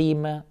best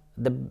team,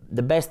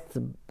 the best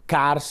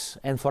cars,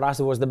 and for us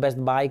it was the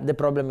best bike. The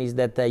problem is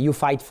that you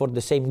fight for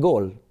the same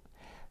goal.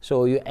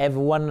 So you have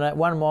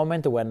one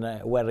moment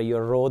where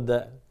your road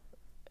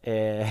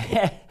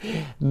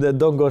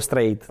don't go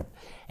straight.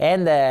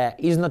 And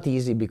it's not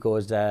easy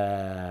because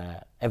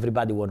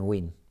everybody want to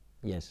win,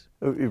 yes.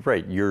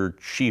 Right, your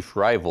chief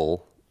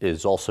rival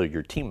is also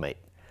your teammate.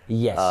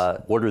 Yes.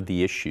 What are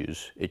the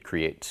issues it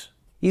creates?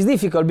 It's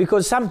difficult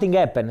because something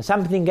happened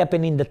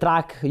in the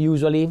track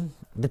usually.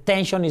 The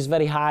tension is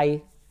very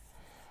high.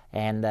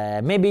 And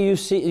maybe you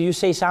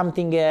say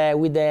something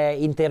with the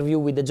interview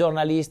with the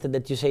journalist,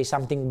 that you say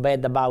something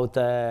bad about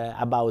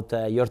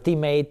your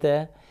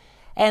teammate.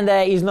 And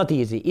it's not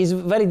easy. It's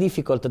very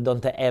difficult to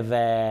don't have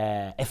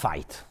a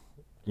fight,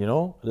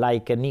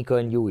 like Nico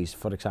and Lewis,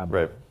 for example.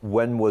 Right.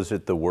 When was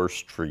it the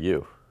worst for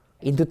you?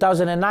 In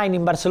 2009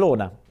 in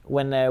Barcelona,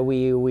 when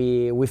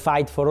we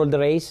fight for all the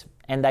race,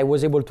 and I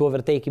was able to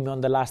overtake him on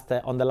the last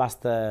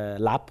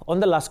lap, on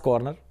the last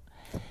corner.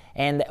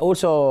 And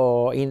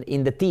also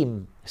in the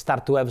team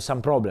start to have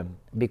some problem,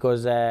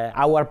 because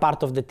our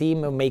part of the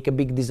team make a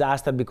big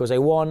disaster because I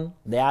won,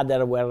 the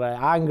other were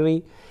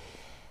angry.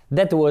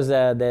 That was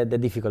the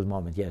difficult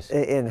moment, yes.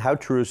 And how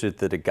true is it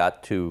that it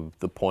got to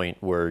the point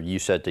where you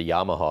said to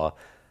Yamaha,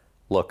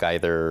 look,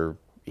 either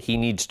he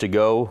needs to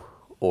go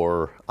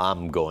or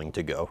I'm going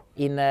to go?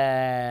 In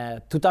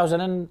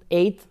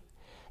 2008,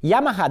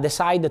 Yamaha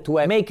decided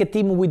to make a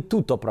team with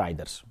two top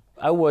riders.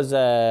 I was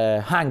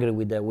hungry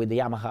with the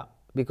Yamaha,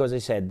 because I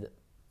said,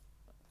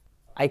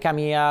 I come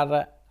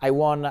here, I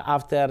won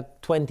after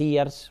 20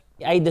 years.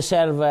 I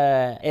deserve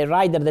a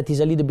rider that is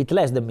a little bit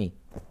less than me.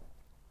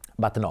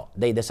 But no,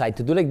 they decide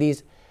to do like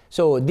this.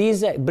 So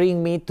this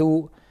bring me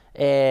to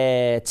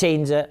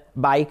change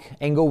bike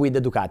and go with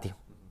the Ducati.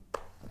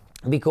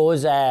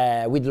 Because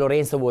with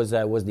Lorenzo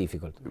was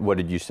difficult. What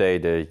did you say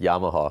to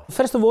Yamaha?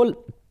 First of all,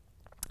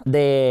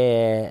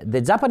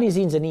 the Japanese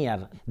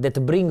engineer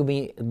that bring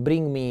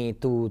me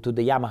to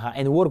the Yamaha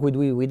and work with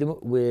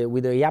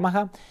the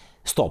Yamaha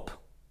stop.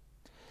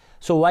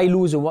 So I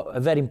lose a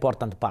very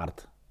important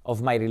part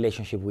of my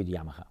relationship with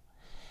Yamaha.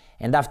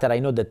 And after I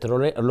know that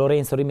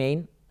Lorenzo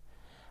remain,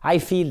 I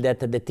feel that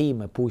the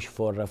team push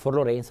for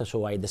Lorenzo,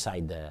 so I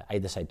decide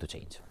to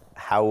change.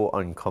 How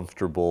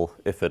uncomfortable,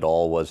 if at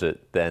all, was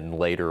it then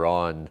later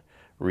on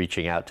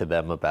reaching out to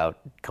them about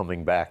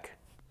coming back?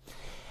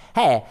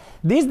 Hey,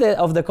 this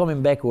of the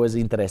coming back was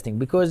interesting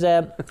because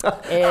I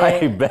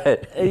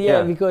bet.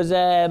 Yeah, because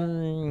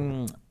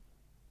I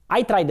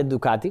tried the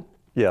Ducati.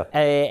 Yeah.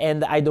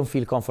 And I don't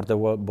feel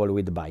comfortable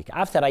with the bike.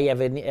 After I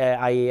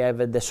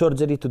have the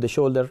surgery to the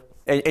shoulder.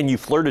 And you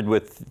flirted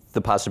with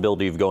the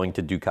possibility of going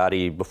to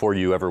Ducati before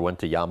you ever went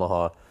to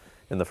Yamaha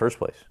in the first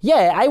place.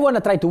 Yeah, I want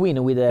to try to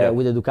win with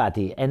the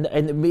Ducati,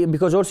 and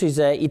because also it's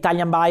an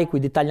Italian bike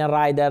with Italian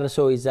rider,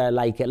 so it's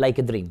like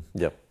a dream.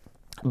 Yeah.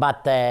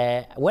 But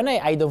when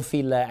I don't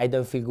feel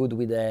good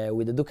with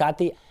the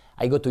Ducati,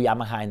 I go to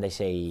Yamaha and I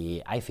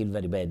say I feel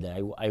very bad.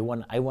 I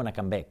want to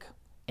come back,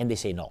 and they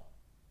say no,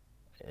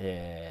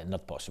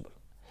 not possible.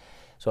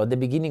 So at the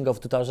beginning of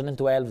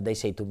 2012, they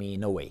say to me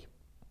no way,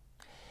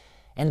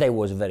 and I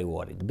was very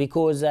worried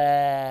because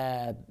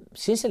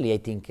sincerely I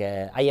think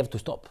I have to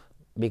stop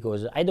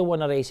because I don't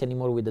want to race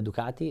anymore with the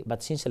Ducati.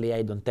 But sincerely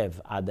I don't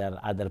have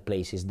other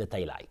places that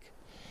I like.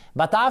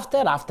 But after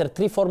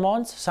 3-4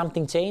 months,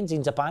 something changed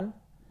in Japan.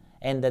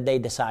 And they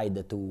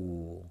decided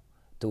to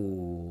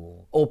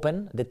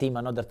open the team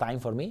another time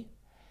for me,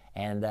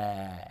 and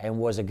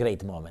was a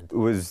great moment.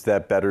 Was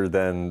that better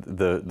than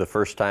the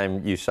first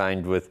time you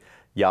signed with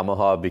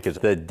Yamaha? Because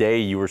the day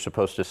you were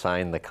supposed to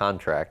sign the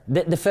contract,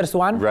 the first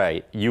one,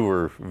 right? You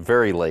were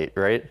very late,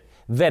 right?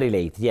 Very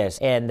late, yes.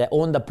 And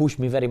Honda pushed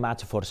me very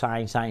much for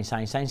sign.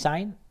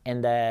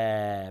 And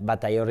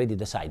but I already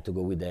decided to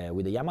go with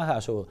the Yamaha.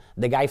 So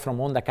the guy from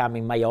Honda came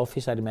in my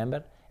office, I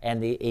remember.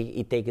 And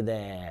he take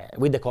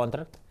with the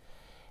contract,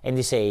 and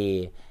he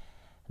say,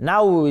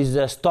 now is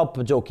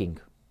stop joking.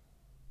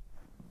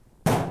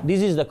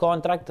 This is the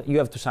contract, you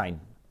have to sign.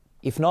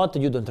 If not,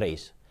 you don't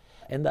race.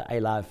 And I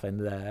laugh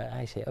and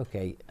I say,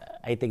 okay,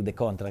 I take the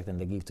contract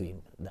and I give to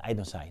him. I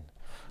don't sign.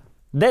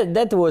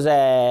 That was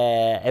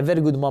a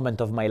very good moment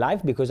of my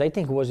life because I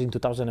think it was in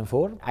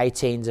 2004. I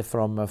changed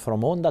from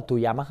Honda to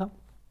Yamaha.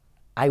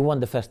 I won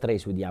the first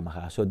race with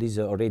Yamaha, so this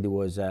already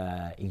was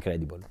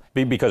incredible.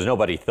 Because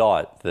nobody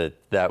thought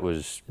that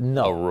was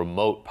a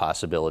remote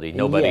possibility.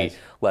 Nobody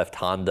left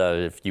Honda.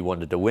 If you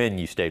wanted to win,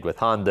 you stayed with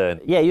Honda.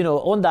 Yeah,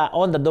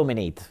 Honda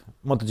dominate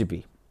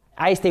MotoGP.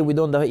 I stayed with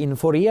Honda in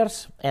 4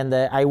 years, and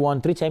I won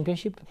 3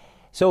 championships.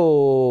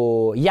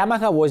 So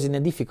Yamaha was in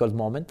a difficult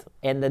moment,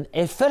 and then,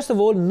 first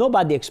of all,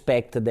 nobody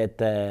expected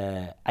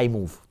that I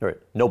move. Right.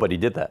 Nobody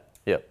did that.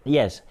 Yeah.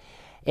 Yes.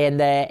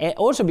 And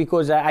also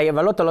because I have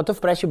a lot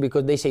of pressure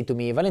because they say to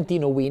me,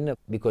 Valentino win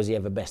because he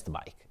have a best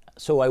bike.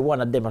 So I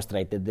want to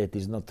demonstrate that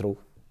is not true.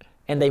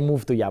 and I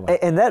moved to Yamaha.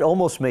 And that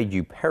almost made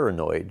you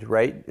paranoid,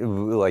 right?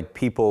 Like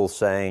people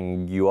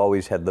saying you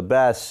always had the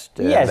best.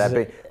 Yes.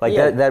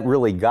 That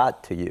really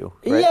got to you,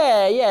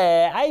 right?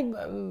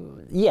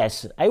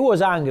 Yes, I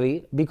was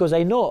angry because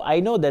I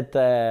know that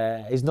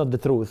it's not the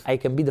truth. I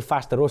can be the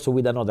faster also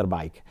with another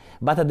bike,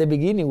 but at the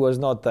beginning was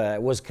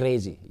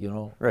crazy,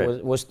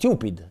 Right. was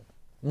stupid,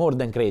 more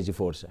than crazy,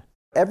 forse.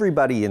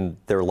 Everybody in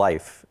their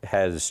life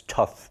has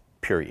tough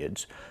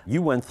periods.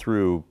 You went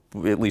through,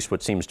 at least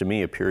what seems to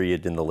me, a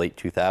period in the late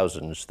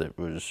 2000s that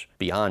was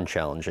beyond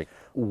challenging.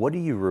 What do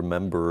you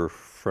remember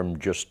from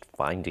just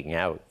finding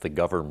out the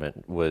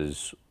government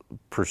was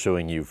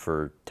pursuing you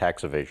for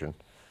tax evasion?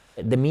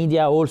 The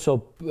media also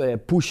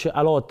push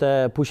a lot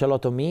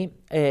on me.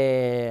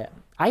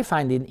 I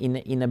find it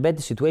in a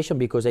bad situation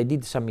because I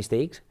did some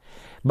mistakes,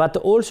 but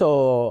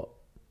also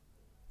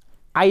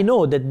I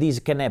know that this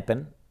can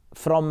happen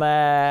from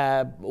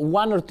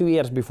 1 or 2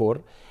 years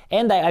before,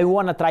 and I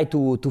want to try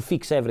to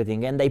fix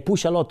everything, and I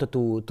push a lot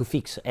to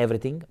fix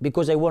everything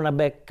because I want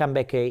to come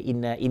back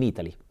in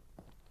Italy,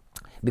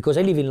 because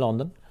I live in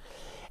London,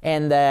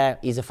 and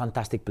it's a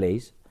fantastic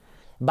place,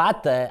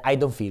 but I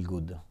don't feel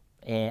good.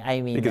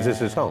 Because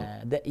this is home.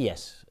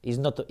 Yes, it's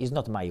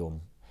not my home.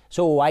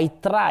 So I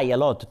try a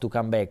lot to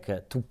come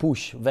back, to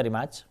push very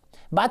much,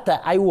 but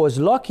I was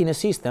locked in a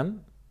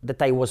system that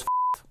I was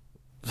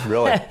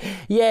Really?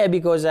 Yeah,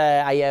 because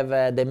I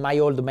have my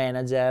old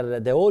manager,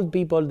 the old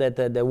people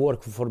that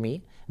work for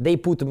me, they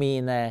put me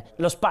in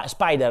lo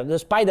spider. The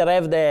spider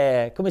have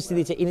the, come si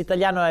dice, in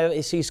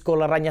italiano si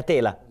scola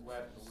ragnatela.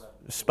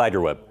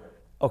 Spiderweb.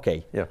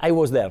 Okay, Yeah. I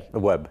was there. The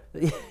web.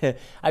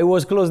 I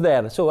was close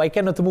there, so I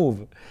cannot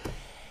move.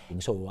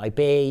 So I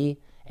pay,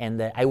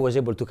 and I was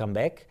able to come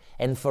back.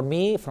 And for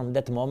me, from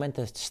that moment,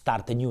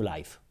 start a new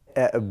life.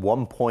 At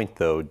one point,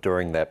 though,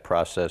 during that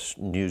process,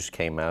 news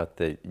came out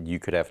that you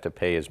could have to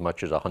pay as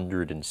much as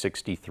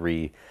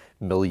 $163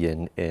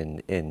 million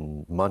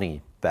in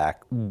money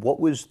back. What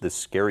was the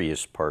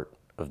scariest part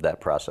of that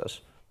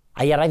process?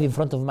 I arrive in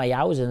front of my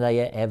house and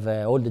I have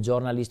all the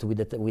journalists with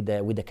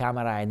the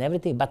camera and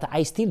everything, but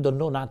I still don't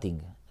know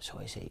nothing. So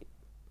I say,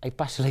 I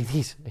pass like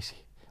this. I say,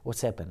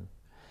 what's happened?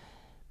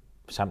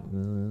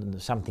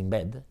 Something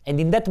bad. And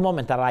in that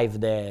moment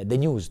arrived the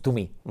news to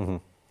me. Mm-hmm.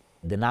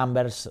 The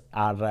numbers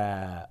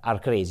are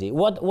crazy.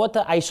 What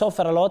I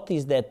suffer a lot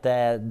is that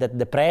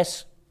the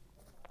press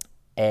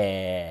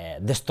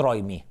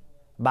destroy me,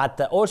 but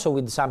also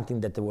with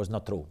something that was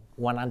not true.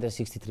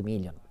 163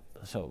 million.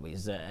 So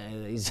is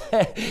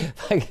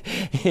like,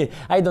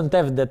 I don't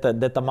have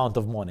that amount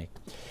of money.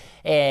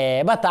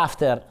 But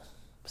after,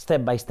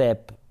 step by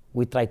step,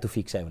 we try to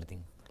fix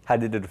everything. How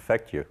did it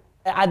affect you?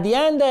 At the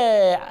end,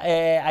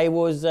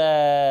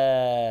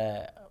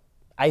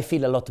 I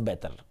feel a lot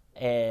better.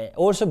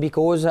 Also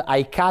because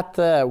I cut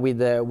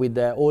with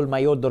all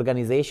my old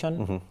organization,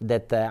 mm-hmm.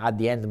 that at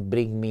the end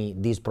bring me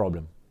this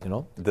problem,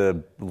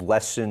 The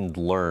lesson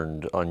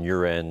learned on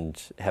your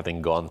end,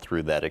 having gone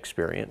through that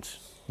experience,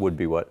 would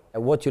be what?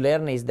 What you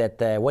learn is that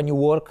when you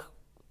work,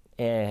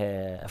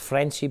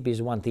 friendship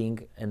is one thing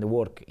and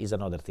work is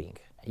another thing.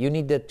 You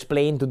need to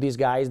explain to these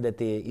guys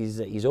that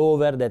is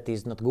over, that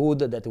is not good,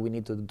 that we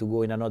need to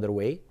go in another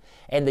way,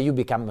 and you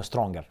become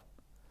stronger.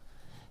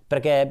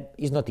 Because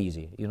it's not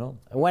easy,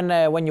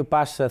 When you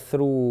pass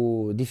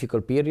through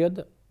difficult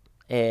period,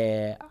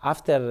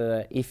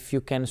 after if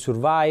you can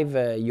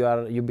survive,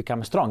 you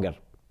become stronger.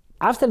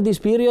 After this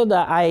period,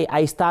 I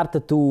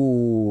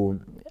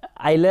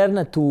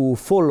learned to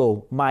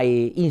follow my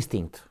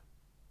instinct,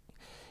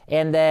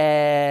 and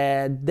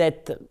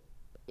that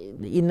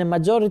in the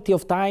majority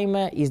of time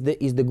is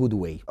the good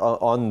way.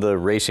 On the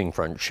racing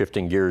front,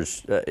 shifting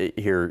gears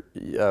here,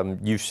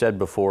 you've said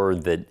before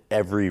that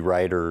every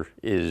rider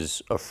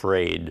is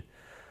afraid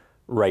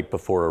right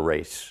before a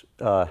race.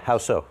 How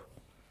so?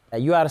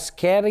 You are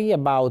scary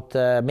about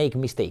make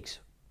mistakes,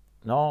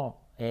 no?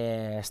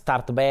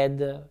 Start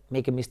bad,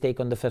 make a mistake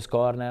on the first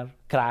corner,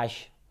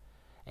 crash,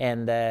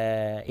 and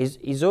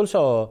is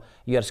also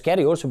you are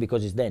scary also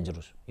because it's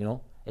dangerous,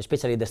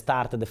 Especially the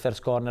start, the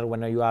first corner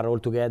when you are all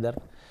together.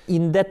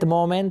 In that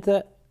moment,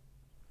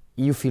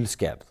 you feel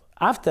scared.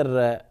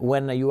 After,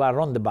 when you are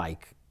on the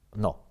bike,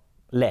 no,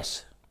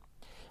 less.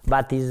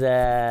 But is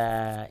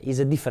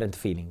a different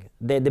feeling.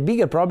 The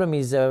bigger problem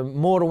is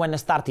more when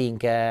starting.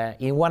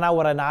 In 1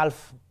 hour and a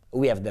half,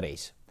 we have the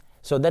race.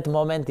 So that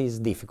moment is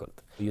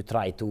difficult. You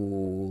try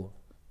to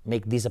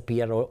make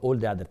disappear all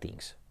the other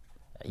things.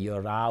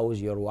 Your house,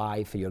 your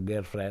wife, your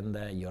girlfriend,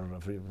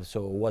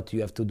 so what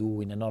you have to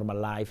do in a normal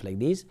life like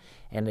this,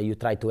 and you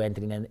try to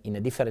enter in a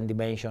different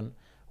dimension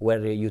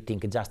where you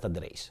think just at the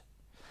race.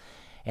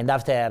 And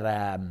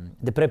after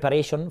the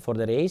preparation for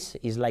the race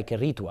is like a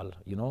ritual,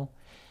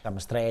 Some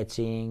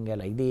stretching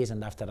like this,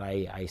 and after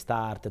I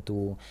start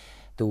to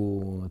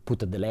put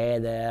the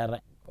leather.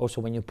 Also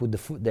when you put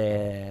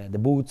the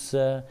boots.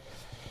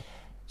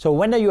 So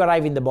when you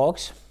arrive in the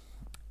box,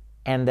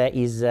 and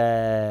is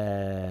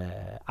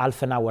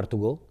half an hour to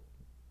go,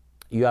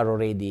 you are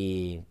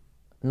already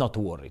not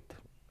worried.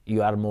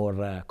 You are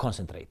more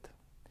concentrated.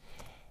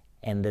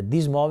 And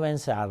these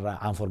moments are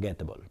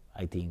unforgettable,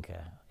 I think.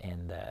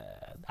 And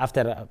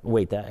after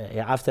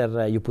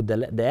you put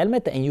the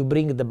helmet and you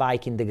bring the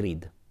bike in the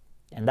grid.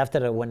 And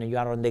after, when you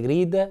are on the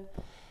grid,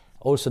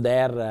 also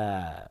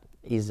there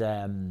is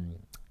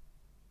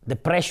the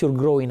pressure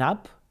growing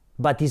up,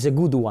 but it's a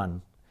good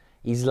one.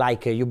 It's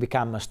like you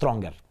become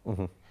stronger,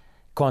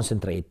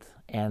 concentrate,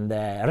 and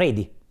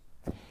ready.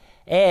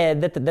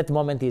 And that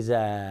moment is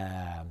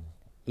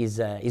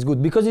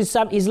good because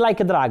it's like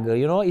a drug,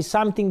 you know. It's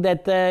something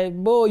that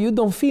you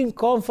don't feel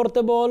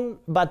comfortable,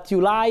 but you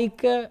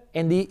like,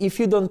 and if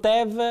you don't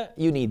have,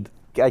 you need.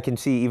 I can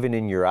see even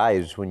in your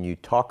eyes when you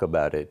talk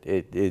about it,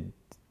 it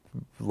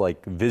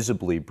like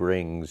visibly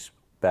brings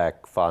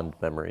back fond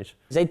memories.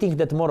 I think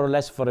that more or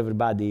less for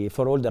everybody,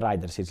 for all the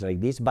riders, it's like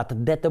this. But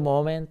at that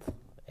moment,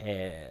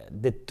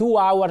 the 2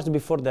 hours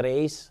before the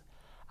race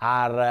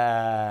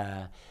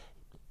are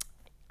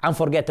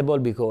unforgettable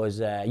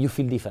because you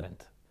feel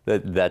different.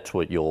 That's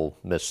what you'll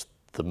miss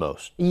the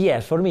most.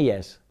 Yes, for me,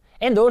 yes.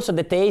 And also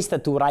the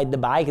taste to ride the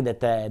bike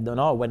that,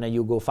 when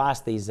you go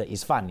fast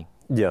is funny.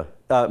 Yeah,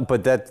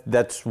 but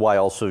that's why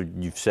also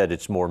you've said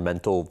it's more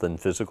mental than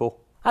physical?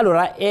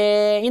 Allora,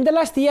 in the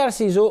last years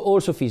is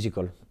also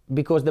physical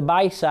because the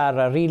bikes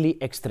are really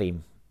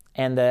extreme.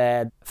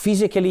 And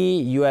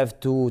physically you have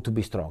to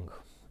be strong.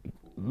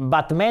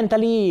 But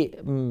mentally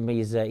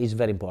is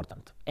very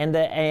important. And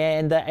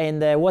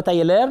what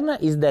I learned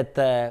is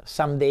that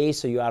some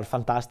days you are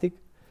fantastic,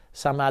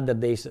 some other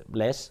days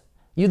less.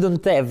 You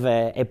don't have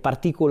a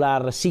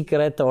particular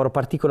secret or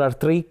particular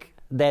trick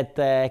that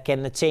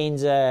can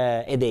change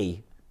a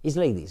day. It's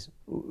like this.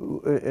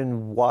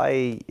 And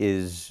why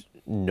is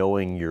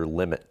knowing your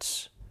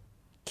limits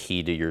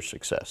key to your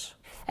success?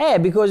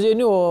 Because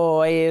in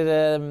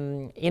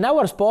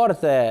our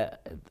sport,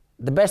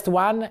 the best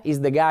one is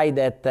the guy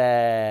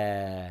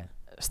that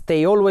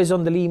stay always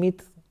on the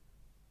limit,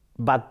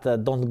 but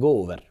don't go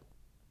over.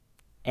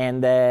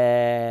 And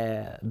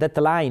that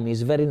line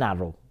is very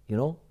narrow,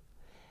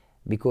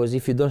 because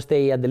if you don't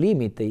stay at the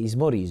limit, it's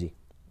more easy.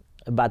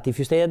 But if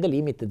you stay at the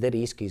limit, the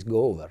risk is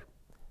go over.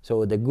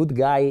 So the good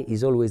guy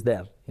is always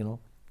there,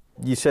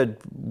 You said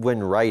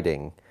when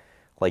riding,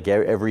 like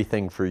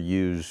everything for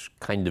you's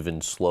kind of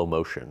in slow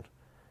motion.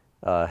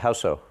 How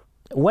so?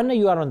 When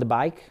you are on the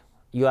bike,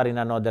 you are in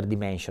another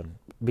dimension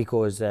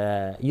because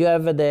you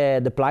have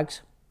the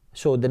plugs,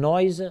 so the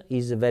noise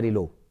is very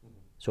low.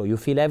 So you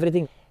feel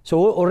everything. So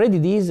already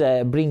these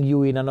bring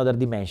you in another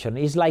dimension.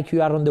 It's like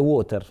you are on the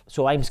water.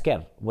 So I'm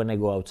scared when I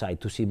go outside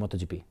to see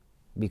MotoGP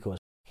because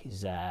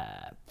it's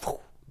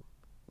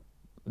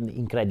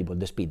incredible,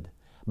 the speed.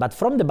 But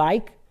from the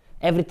bike,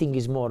 everything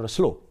is more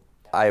slow.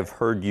 I've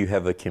heard you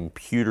have a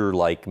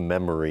computer-like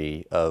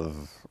memory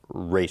of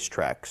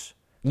racetracks.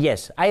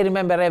 Yes, I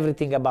remember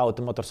everything about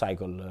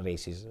motorcycle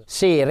races.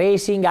 See,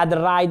 racing,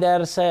 other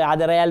riders,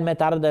 other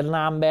helmet, other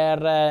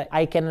number.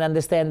 I can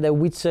understand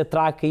which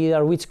track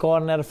here, which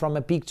corner from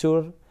a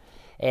picture.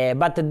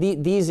 But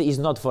this is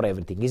not for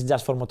everything. It's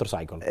just for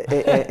motorcycle.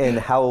 And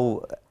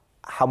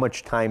how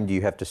much time do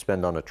you have to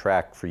spend on a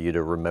track for you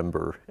to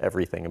remember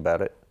everything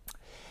about it?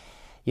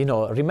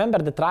 Remember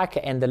the track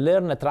and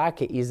learn a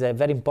track is a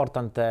very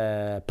important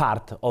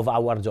part of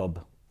our job.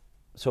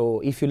 So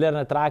if you learn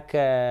a track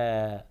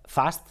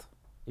fast,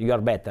 you are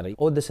better.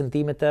 All the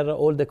centimeter,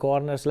 all the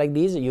corners like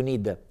this, you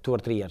need 2 or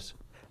 3 years.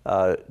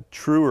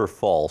 True or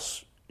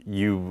false,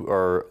 you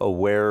are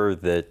aware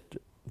that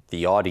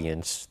the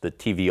audience, the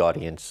TV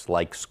audience,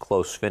 likes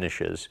close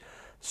finishes.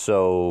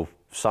 So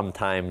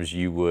sometimes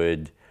you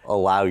would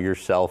allow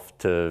yourself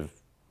to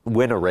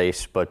win a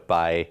race, but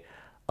by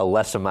a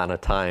less amount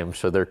of time,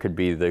 so there could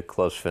be the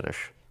close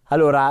finish.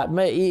 Allora,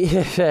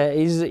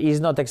 it's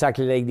not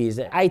exactly like this.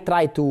 I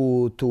try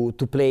to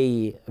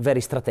play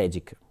very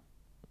strategic.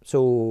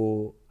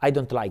 So I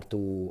don't like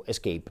to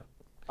escape.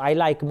 I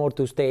like more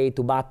to stay,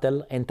 to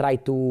battle, and try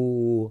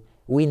to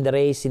win the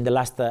race in the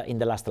last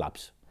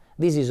laps.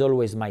 This is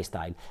always my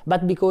style.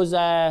 But because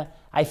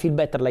I feel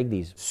better like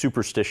this.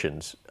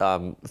 Superstitions.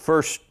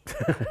 First,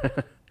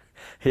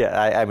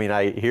 yeah, I mean,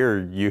 I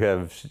hear you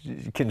have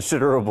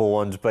considerable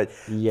ones, but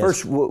yes.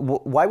 First,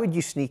 why would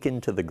you sneak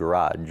into the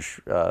garage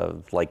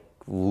like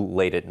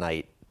late at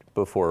night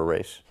before a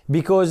race?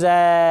 Because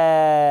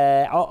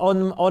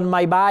on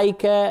my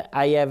bike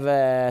I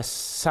have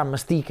some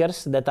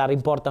stickers that are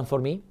important for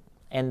me,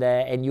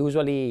 and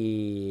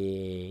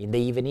usually in the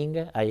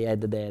evening I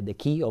had the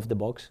key of the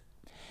box.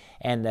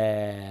 And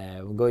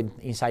going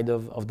inside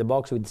of the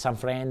box with some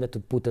friend to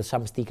put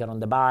some sticker on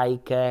the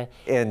bike.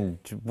 And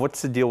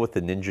what's the deal with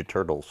the Ninja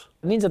Turtles?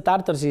 Ninja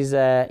Turtles is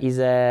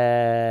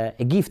a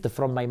gift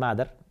from my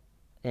mother.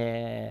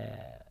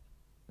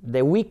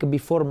 The week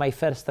before my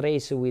first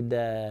race with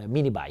the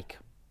mini bike.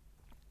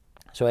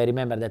 So I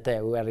remember that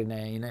we were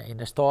in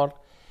a store,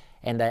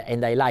 and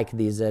I like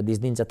these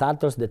Ninja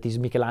Turtles. That is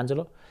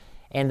Michelangelo,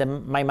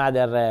 and my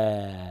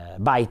mother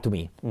buy it to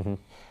me. Mm-hmm.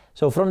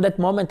 So from that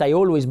moment, I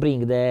always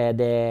bring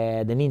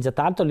the Ninja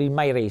Turtle in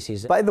my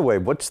races. By the way,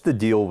 what's the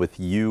deal with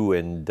you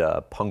and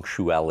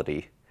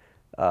punctuality?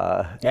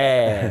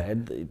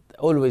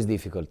 Always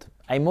difficult.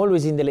 I'm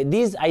always in delay.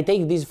 I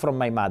take this from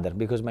my mother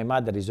because my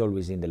mother is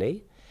always in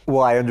delay.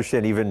 Well, I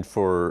understand even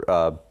for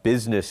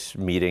business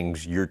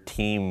meetings, your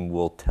team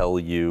will tell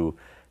you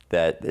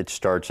that it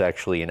starts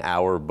actually an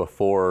hour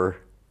before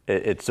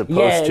it's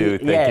supposed to,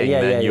 thinking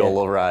then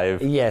you'll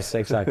arrive. Yes,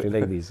 exactly,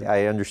 like this.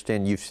 I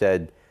understand you've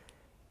said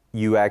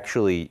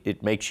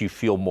it makes you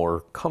feel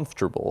more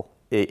comfortable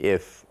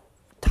if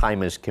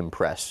time is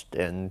compressed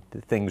and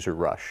things are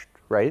rushed,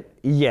 right?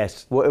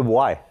 Yes.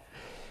 Why?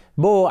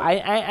 But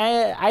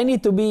I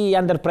need to be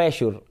under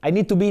pressure. I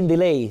need to be in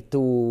delay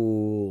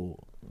to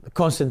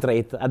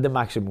concentrate at the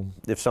maximum.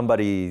 If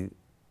somebody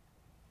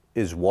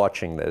is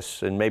watching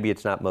this, and maybe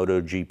it's not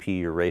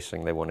MotoGP or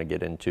racing they want to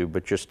get into,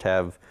 but just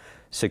have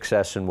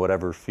success in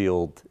whatever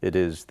field it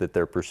is that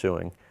they're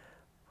pursuing,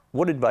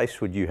 what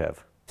advice would you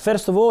have?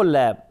 First of all,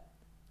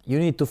 you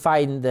need to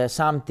find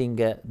something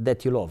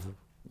that you love.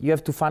 You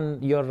have to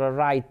find your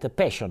right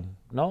passion,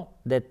 no?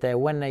 That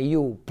when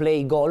you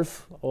play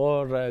golf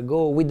or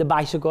go with the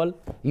bicycle,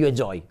 you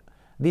enjoy.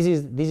 This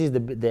is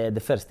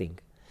the first thing.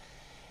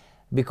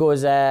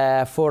 Because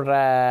for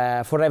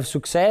have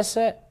success,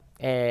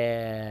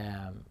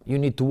 you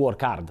need to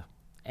work hard,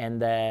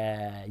 and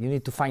you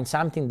need to find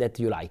something that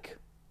you like.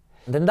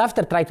 Then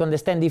after, try to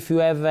understand if you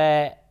have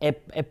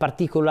a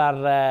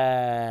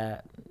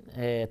particular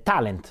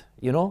talent,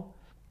 you know?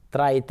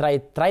 Try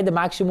the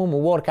maximum,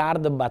 work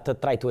hard, but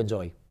try to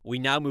enjoy. We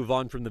now move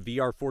on from the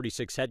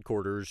VR46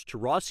 headquarters to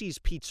Rossi's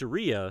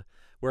Pizzeria,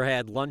 where I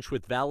had lunch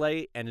with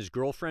Valle and his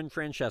girlfriend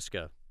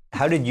Francesca.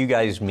 How did you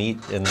guys meet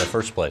in the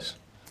first place?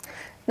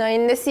 No,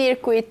 in the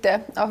circuit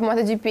of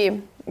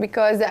MotoGP,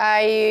 because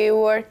I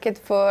worked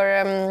for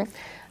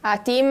a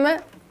team,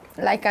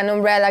 like an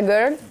umbrella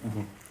girl,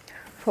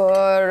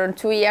 for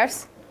 2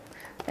 years.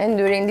 And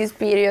during this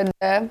period,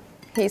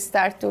 he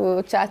started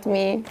to chat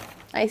me,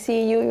 I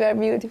see you, you are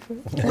beautiful.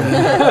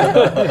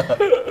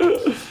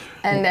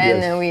 And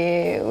then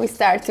we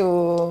start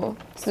to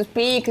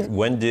speak.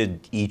 When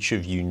did each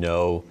of you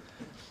know,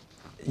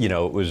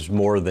 it was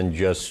more than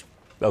just,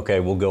 okay,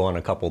 we'll go on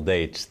a couple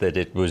dates, that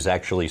it was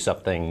actually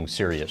something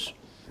serious?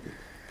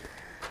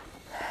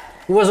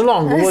 It was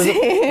long.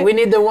 We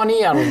need 1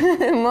 year.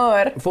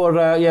 More. For,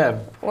 1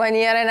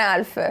 year and a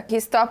half. He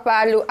stopped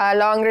a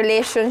long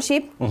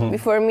relationship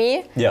before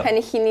me, and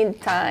he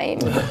need time.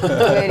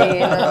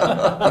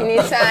 He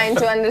needs time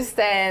to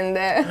understand.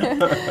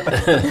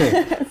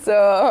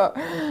 So,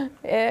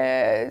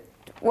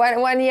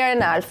 1 year and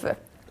a half.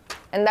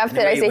 And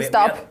after I say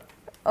stop.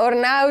 Or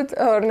now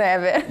or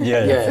never. Mi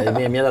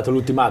ha dato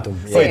l'ultimatum.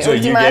 Wait, so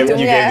you gave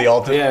the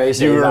ultimatum?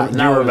 Do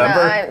you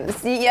remember?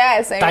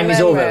 Yes, I Time remember.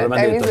 is over.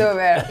 Time is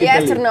over.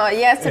 Yes or no,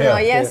 yes or no,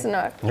 yes or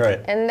no. Right.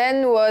 And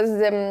then was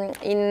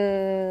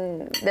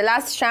in the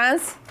last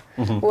chance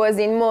was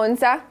in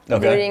Monza,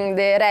 during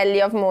the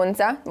rally of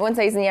Monza.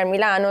 Monza is near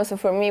Milano, so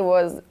for me it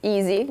was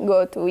easy,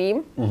 go to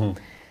him.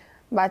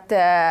 But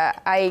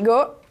I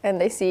go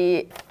and I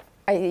said,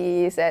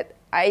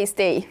 I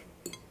stay.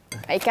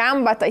 I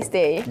come, but I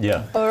stay.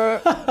 Yeah. Or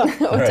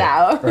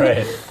ciao.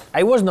 Right.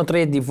 I was not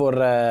ready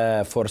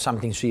for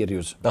something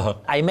serious.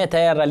 I met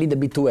her a little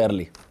bit too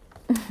early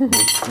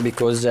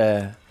because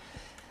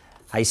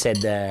I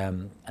said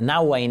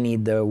now I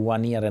need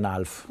 1 year and a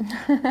half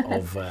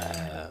of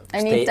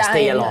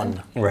stay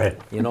alone. Right.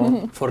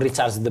 For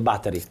recharge the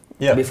battery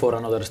before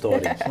another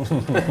story.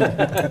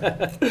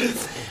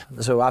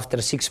 So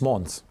after 6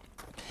 months.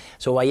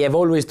 So I have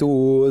always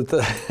to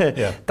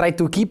try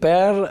to keep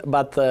her,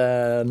 but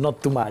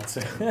not too much.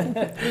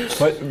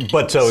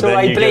 but so then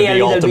I you play give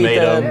the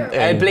ultimatum.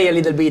 I play a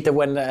little bit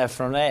when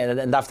from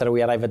and after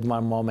we arrive at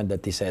one moment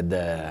that he said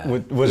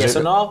yes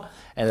or no,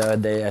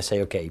 and I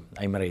say okay,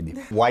 I'm ready.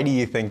 Why do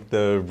you think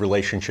the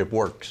relationship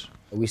works?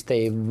 We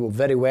stay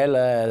very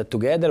well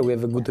together. We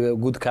have a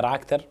good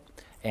character,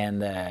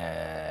 and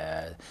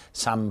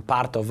some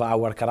part of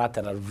our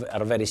character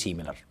are very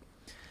similar.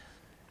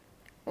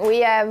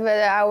 We have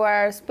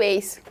our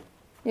space,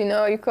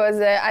 because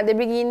at the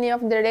beginning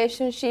of the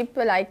relationship,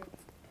 like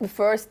the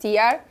first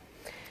year,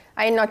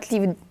 I not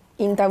lived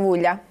in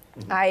Tavuglia.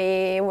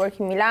 I work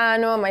in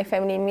Milano, my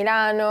family in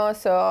Milano,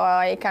 so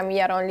I come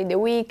here only the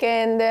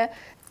weekend.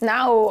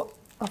 Now,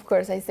 of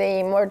course, I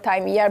stay more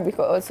time here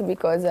because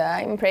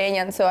I'm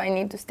pregnant, so I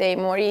need to stay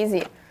more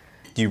easy.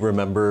 Do you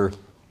remember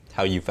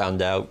how you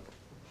found out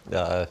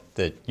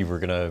that you were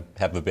going to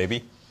have a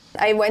baby?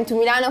 I went to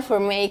Milano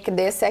for make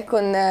the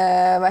second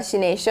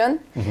vaccination,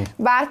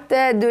 but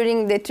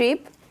during the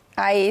trip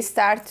I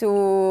start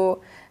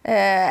to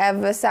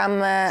have some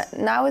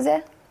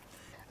nausea.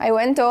 I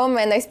went home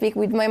and I speak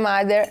with my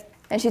mother,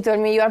 and she told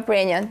me, you are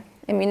pregnant.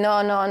 I mean,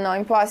 no,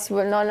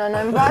 impossible, no,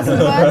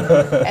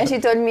 impossible. And she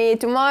told me,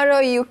 tomorrow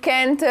you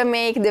can't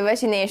make the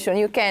vaccination,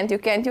 you can't.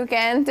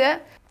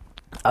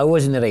 I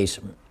was in a race.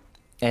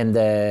 And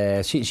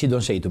she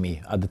don't say to me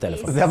at the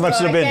telephone. That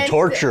must have been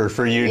torture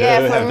for you to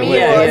have to for me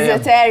it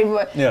was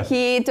terrible. Yeah.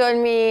 He told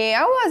me,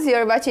 how was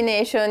your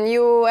vaccination?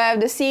 You have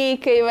the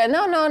sick?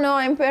 No,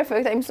 I'm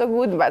perfect, I'm so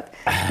good. But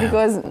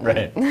because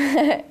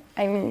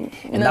I'm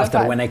And not after,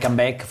 fat. when I come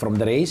back from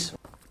the race,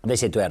 they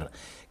say to her,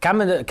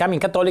 come in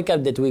Cattolica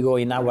that we go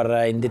in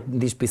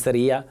this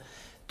pizzeria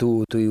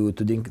to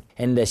drink.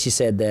 And she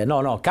said,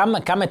 no, come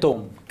at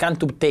home, come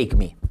to take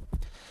me.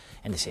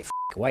 And they say,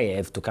 why I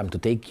have to come to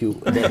take you?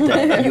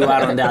 That you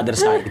are on the other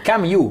side.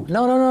 Come you.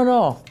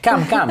 No.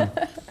 Come.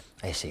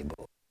 I say,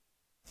 bro,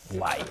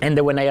 why? And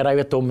then when I arrive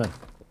at home,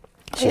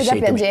 she Io già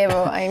said to me,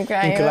 piangevo, I'm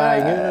crying.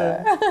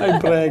 I'm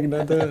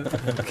pregnant.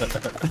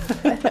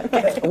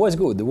 It was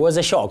good. It was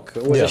a shock.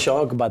 It was a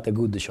shock, but a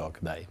good shock.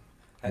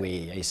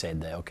 I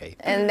said, okay.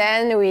 And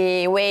then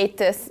we wait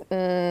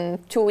 2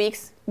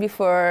 weeks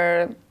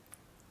before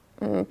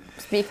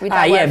speak with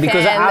our Yeah,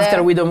 because friend.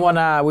 after we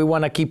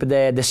wanna keep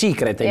the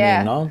secret. I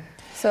mean, no.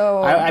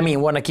 So I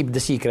mean, wanna keep the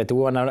secret. We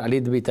wanna a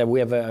little bit. We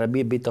have a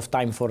bit of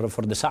time for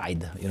the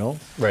side, you know.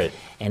 Right.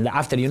 And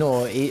after, you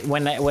know,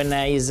 when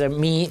is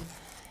me,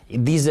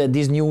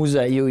 this news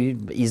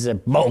is a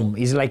bomb.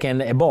 It's like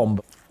a bomb.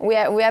 we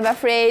are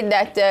afraid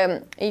that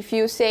if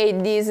you say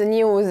this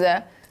news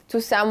to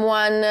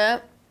someone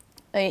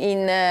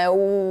in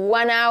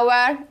 1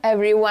 hour,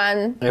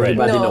 everybody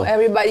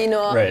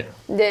know Right.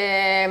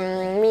 the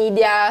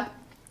media.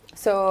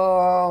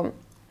 So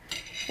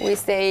we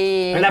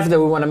stay. And after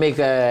we want to make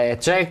a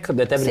check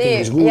that everything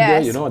is good,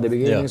 yes. you know, at the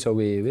beginning. Yeah. So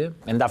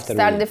and after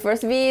Start the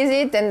first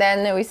visit, and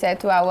then we said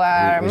to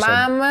our We said-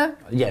 mom,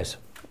 yes.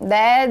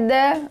 dad,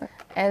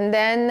 and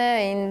then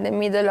in the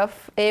middle of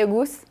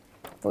August,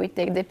 we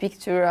take the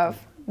picture of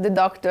the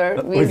doctor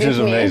Which visit is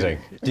me. amazing.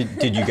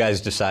 Did you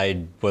guys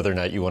decide whether or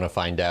not you want to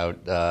find out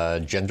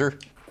gender?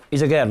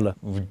 It's a girl.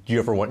 Do you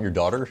ever want your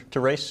daughter to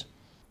race?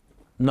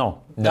 No.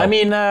 No. I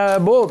mean,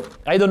 both.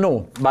 I don't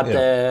know, but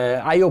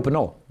I hope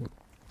no.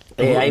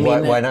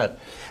 Why not?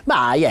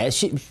 But yeah,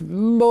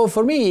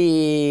 for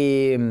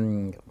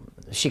me,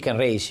 she can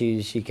race.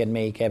 She can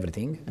make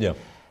everything. Yeah.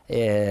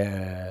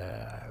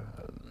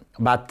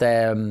 But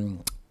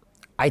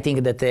I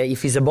think that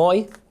if he's a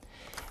boy,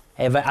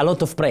 have a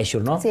lot of pressure,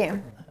 no? Sì.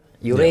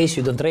 You race,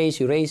 you don't race,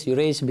 you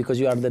race because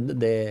you are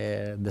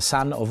the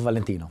son of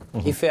Valentino.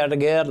 Mm-hmm. If you are a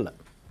girl,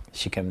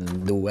 she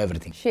can do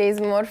everything. She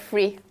is more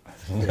free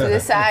to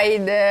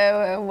decide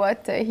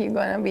what he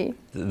gonna be.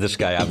 This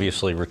guy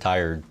obviously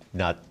retired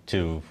not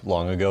too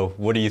long ago.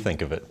 What do you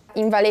think of it?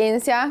 In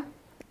Valencia,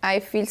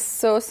 I feel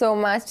so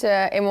much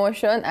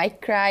emotion. I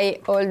cry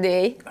all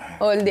day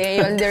on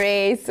the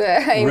race.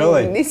 I'm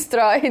Really?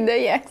 destroyed.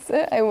 Yes,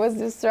 I was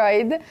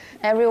destroyed.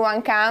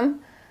 Everyone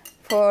come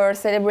for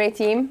celebrate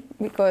him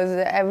because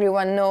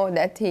everyone know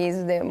that he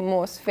is the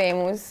most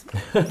famous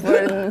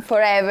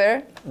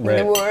forever in the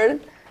Right. world.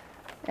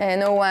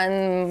 And no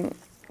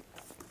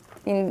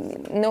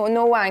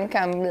one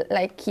come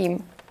like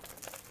him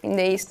in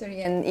the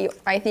history, and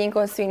I think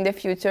also in the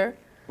future.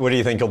 What do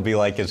you think he'll be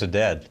like as a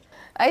dad?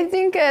 I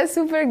think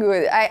super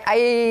good.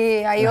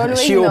 I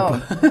always She know.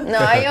 hope. No,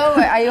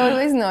 I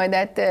always know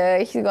that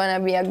he's gonna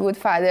be a good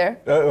father.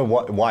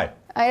 Why?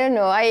 I don't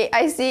know.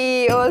 I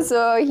see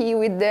also he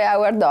with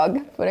our dog,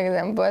 for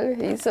example.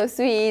 He's so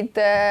sweet.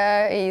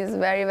 He's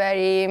very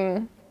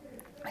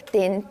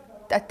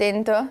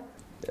attento.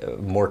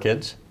 More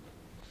kids?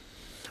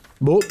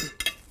 Boh,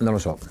 non lo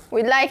so.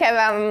 We'd like have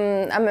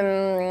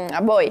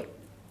a boy.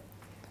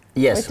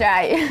 We Yes.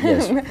 try.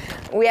 Yes.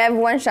 We have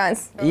one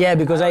chance. Yeah,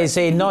 because I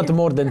say not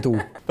more than 2.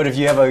 But if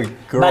you have a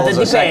girl But it as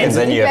a second, depends.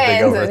 then you have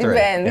to go for 3.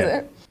 Depends.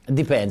 Yeah.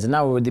 Depends.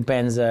 Now it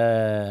depends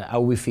how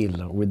we feel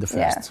with the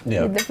Yeah, first.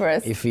 Yeah. with the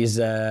first. If it's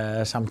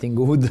something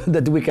good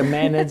that we can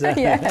manage.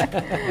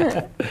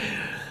 Yeah.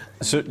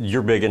 So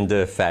you're big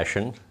into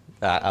fashion,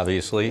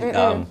 obviously.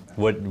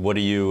 What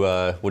do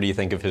you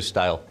think of his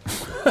style?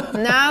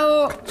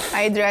 Now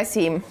I dress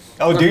him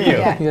Oh, do you?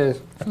 Yeah. Yes.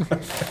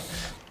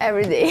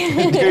 every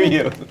day. Do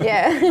you?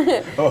 Yeah,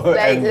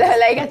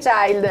 like a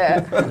child.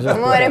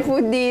 Amore,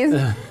 put this.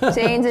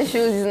 Change the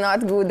shoes is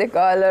not good. The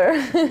color.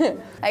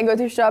 I go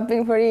to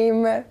shopping for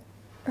him.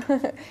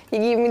 He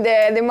give me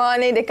the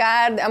money, the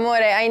card.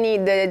 Amore, I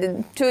need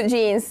the 2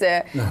 jeans,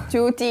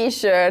 2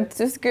 t-shirts,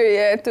 2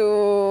 skirt,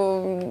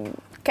 2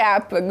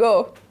 cap.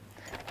 Go.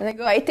 And I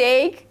go. I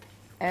take.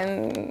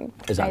 And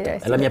I Esatto,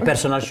 dress è la him. mia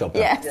personal shopper.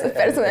 Yes,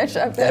 personal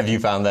shopper. Have you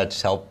found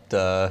that's helped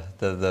the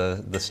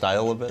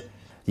style a bit?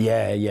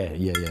 Yeah,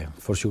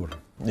 for sure.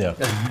 Yeah.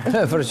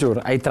 For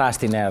sure. I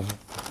trust in her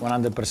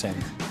 100%.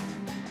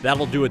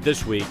 That'll do it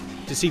this week.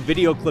 To see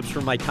video clips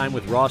from my time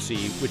with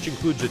Rossi, which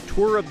includes a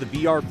tour of the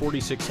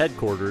VR46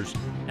 headquarters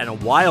and a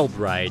wild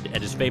ride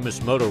at his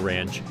famous moto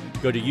ranch,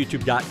 go to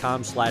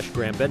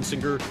youtube.com/Graham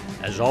Bensinger.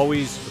 As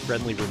always, a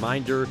friendly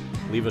reminder,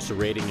 leave us a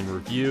rating and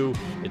review.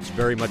 It's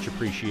very much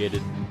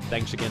appreciated.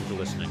 Thanks again for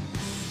listening.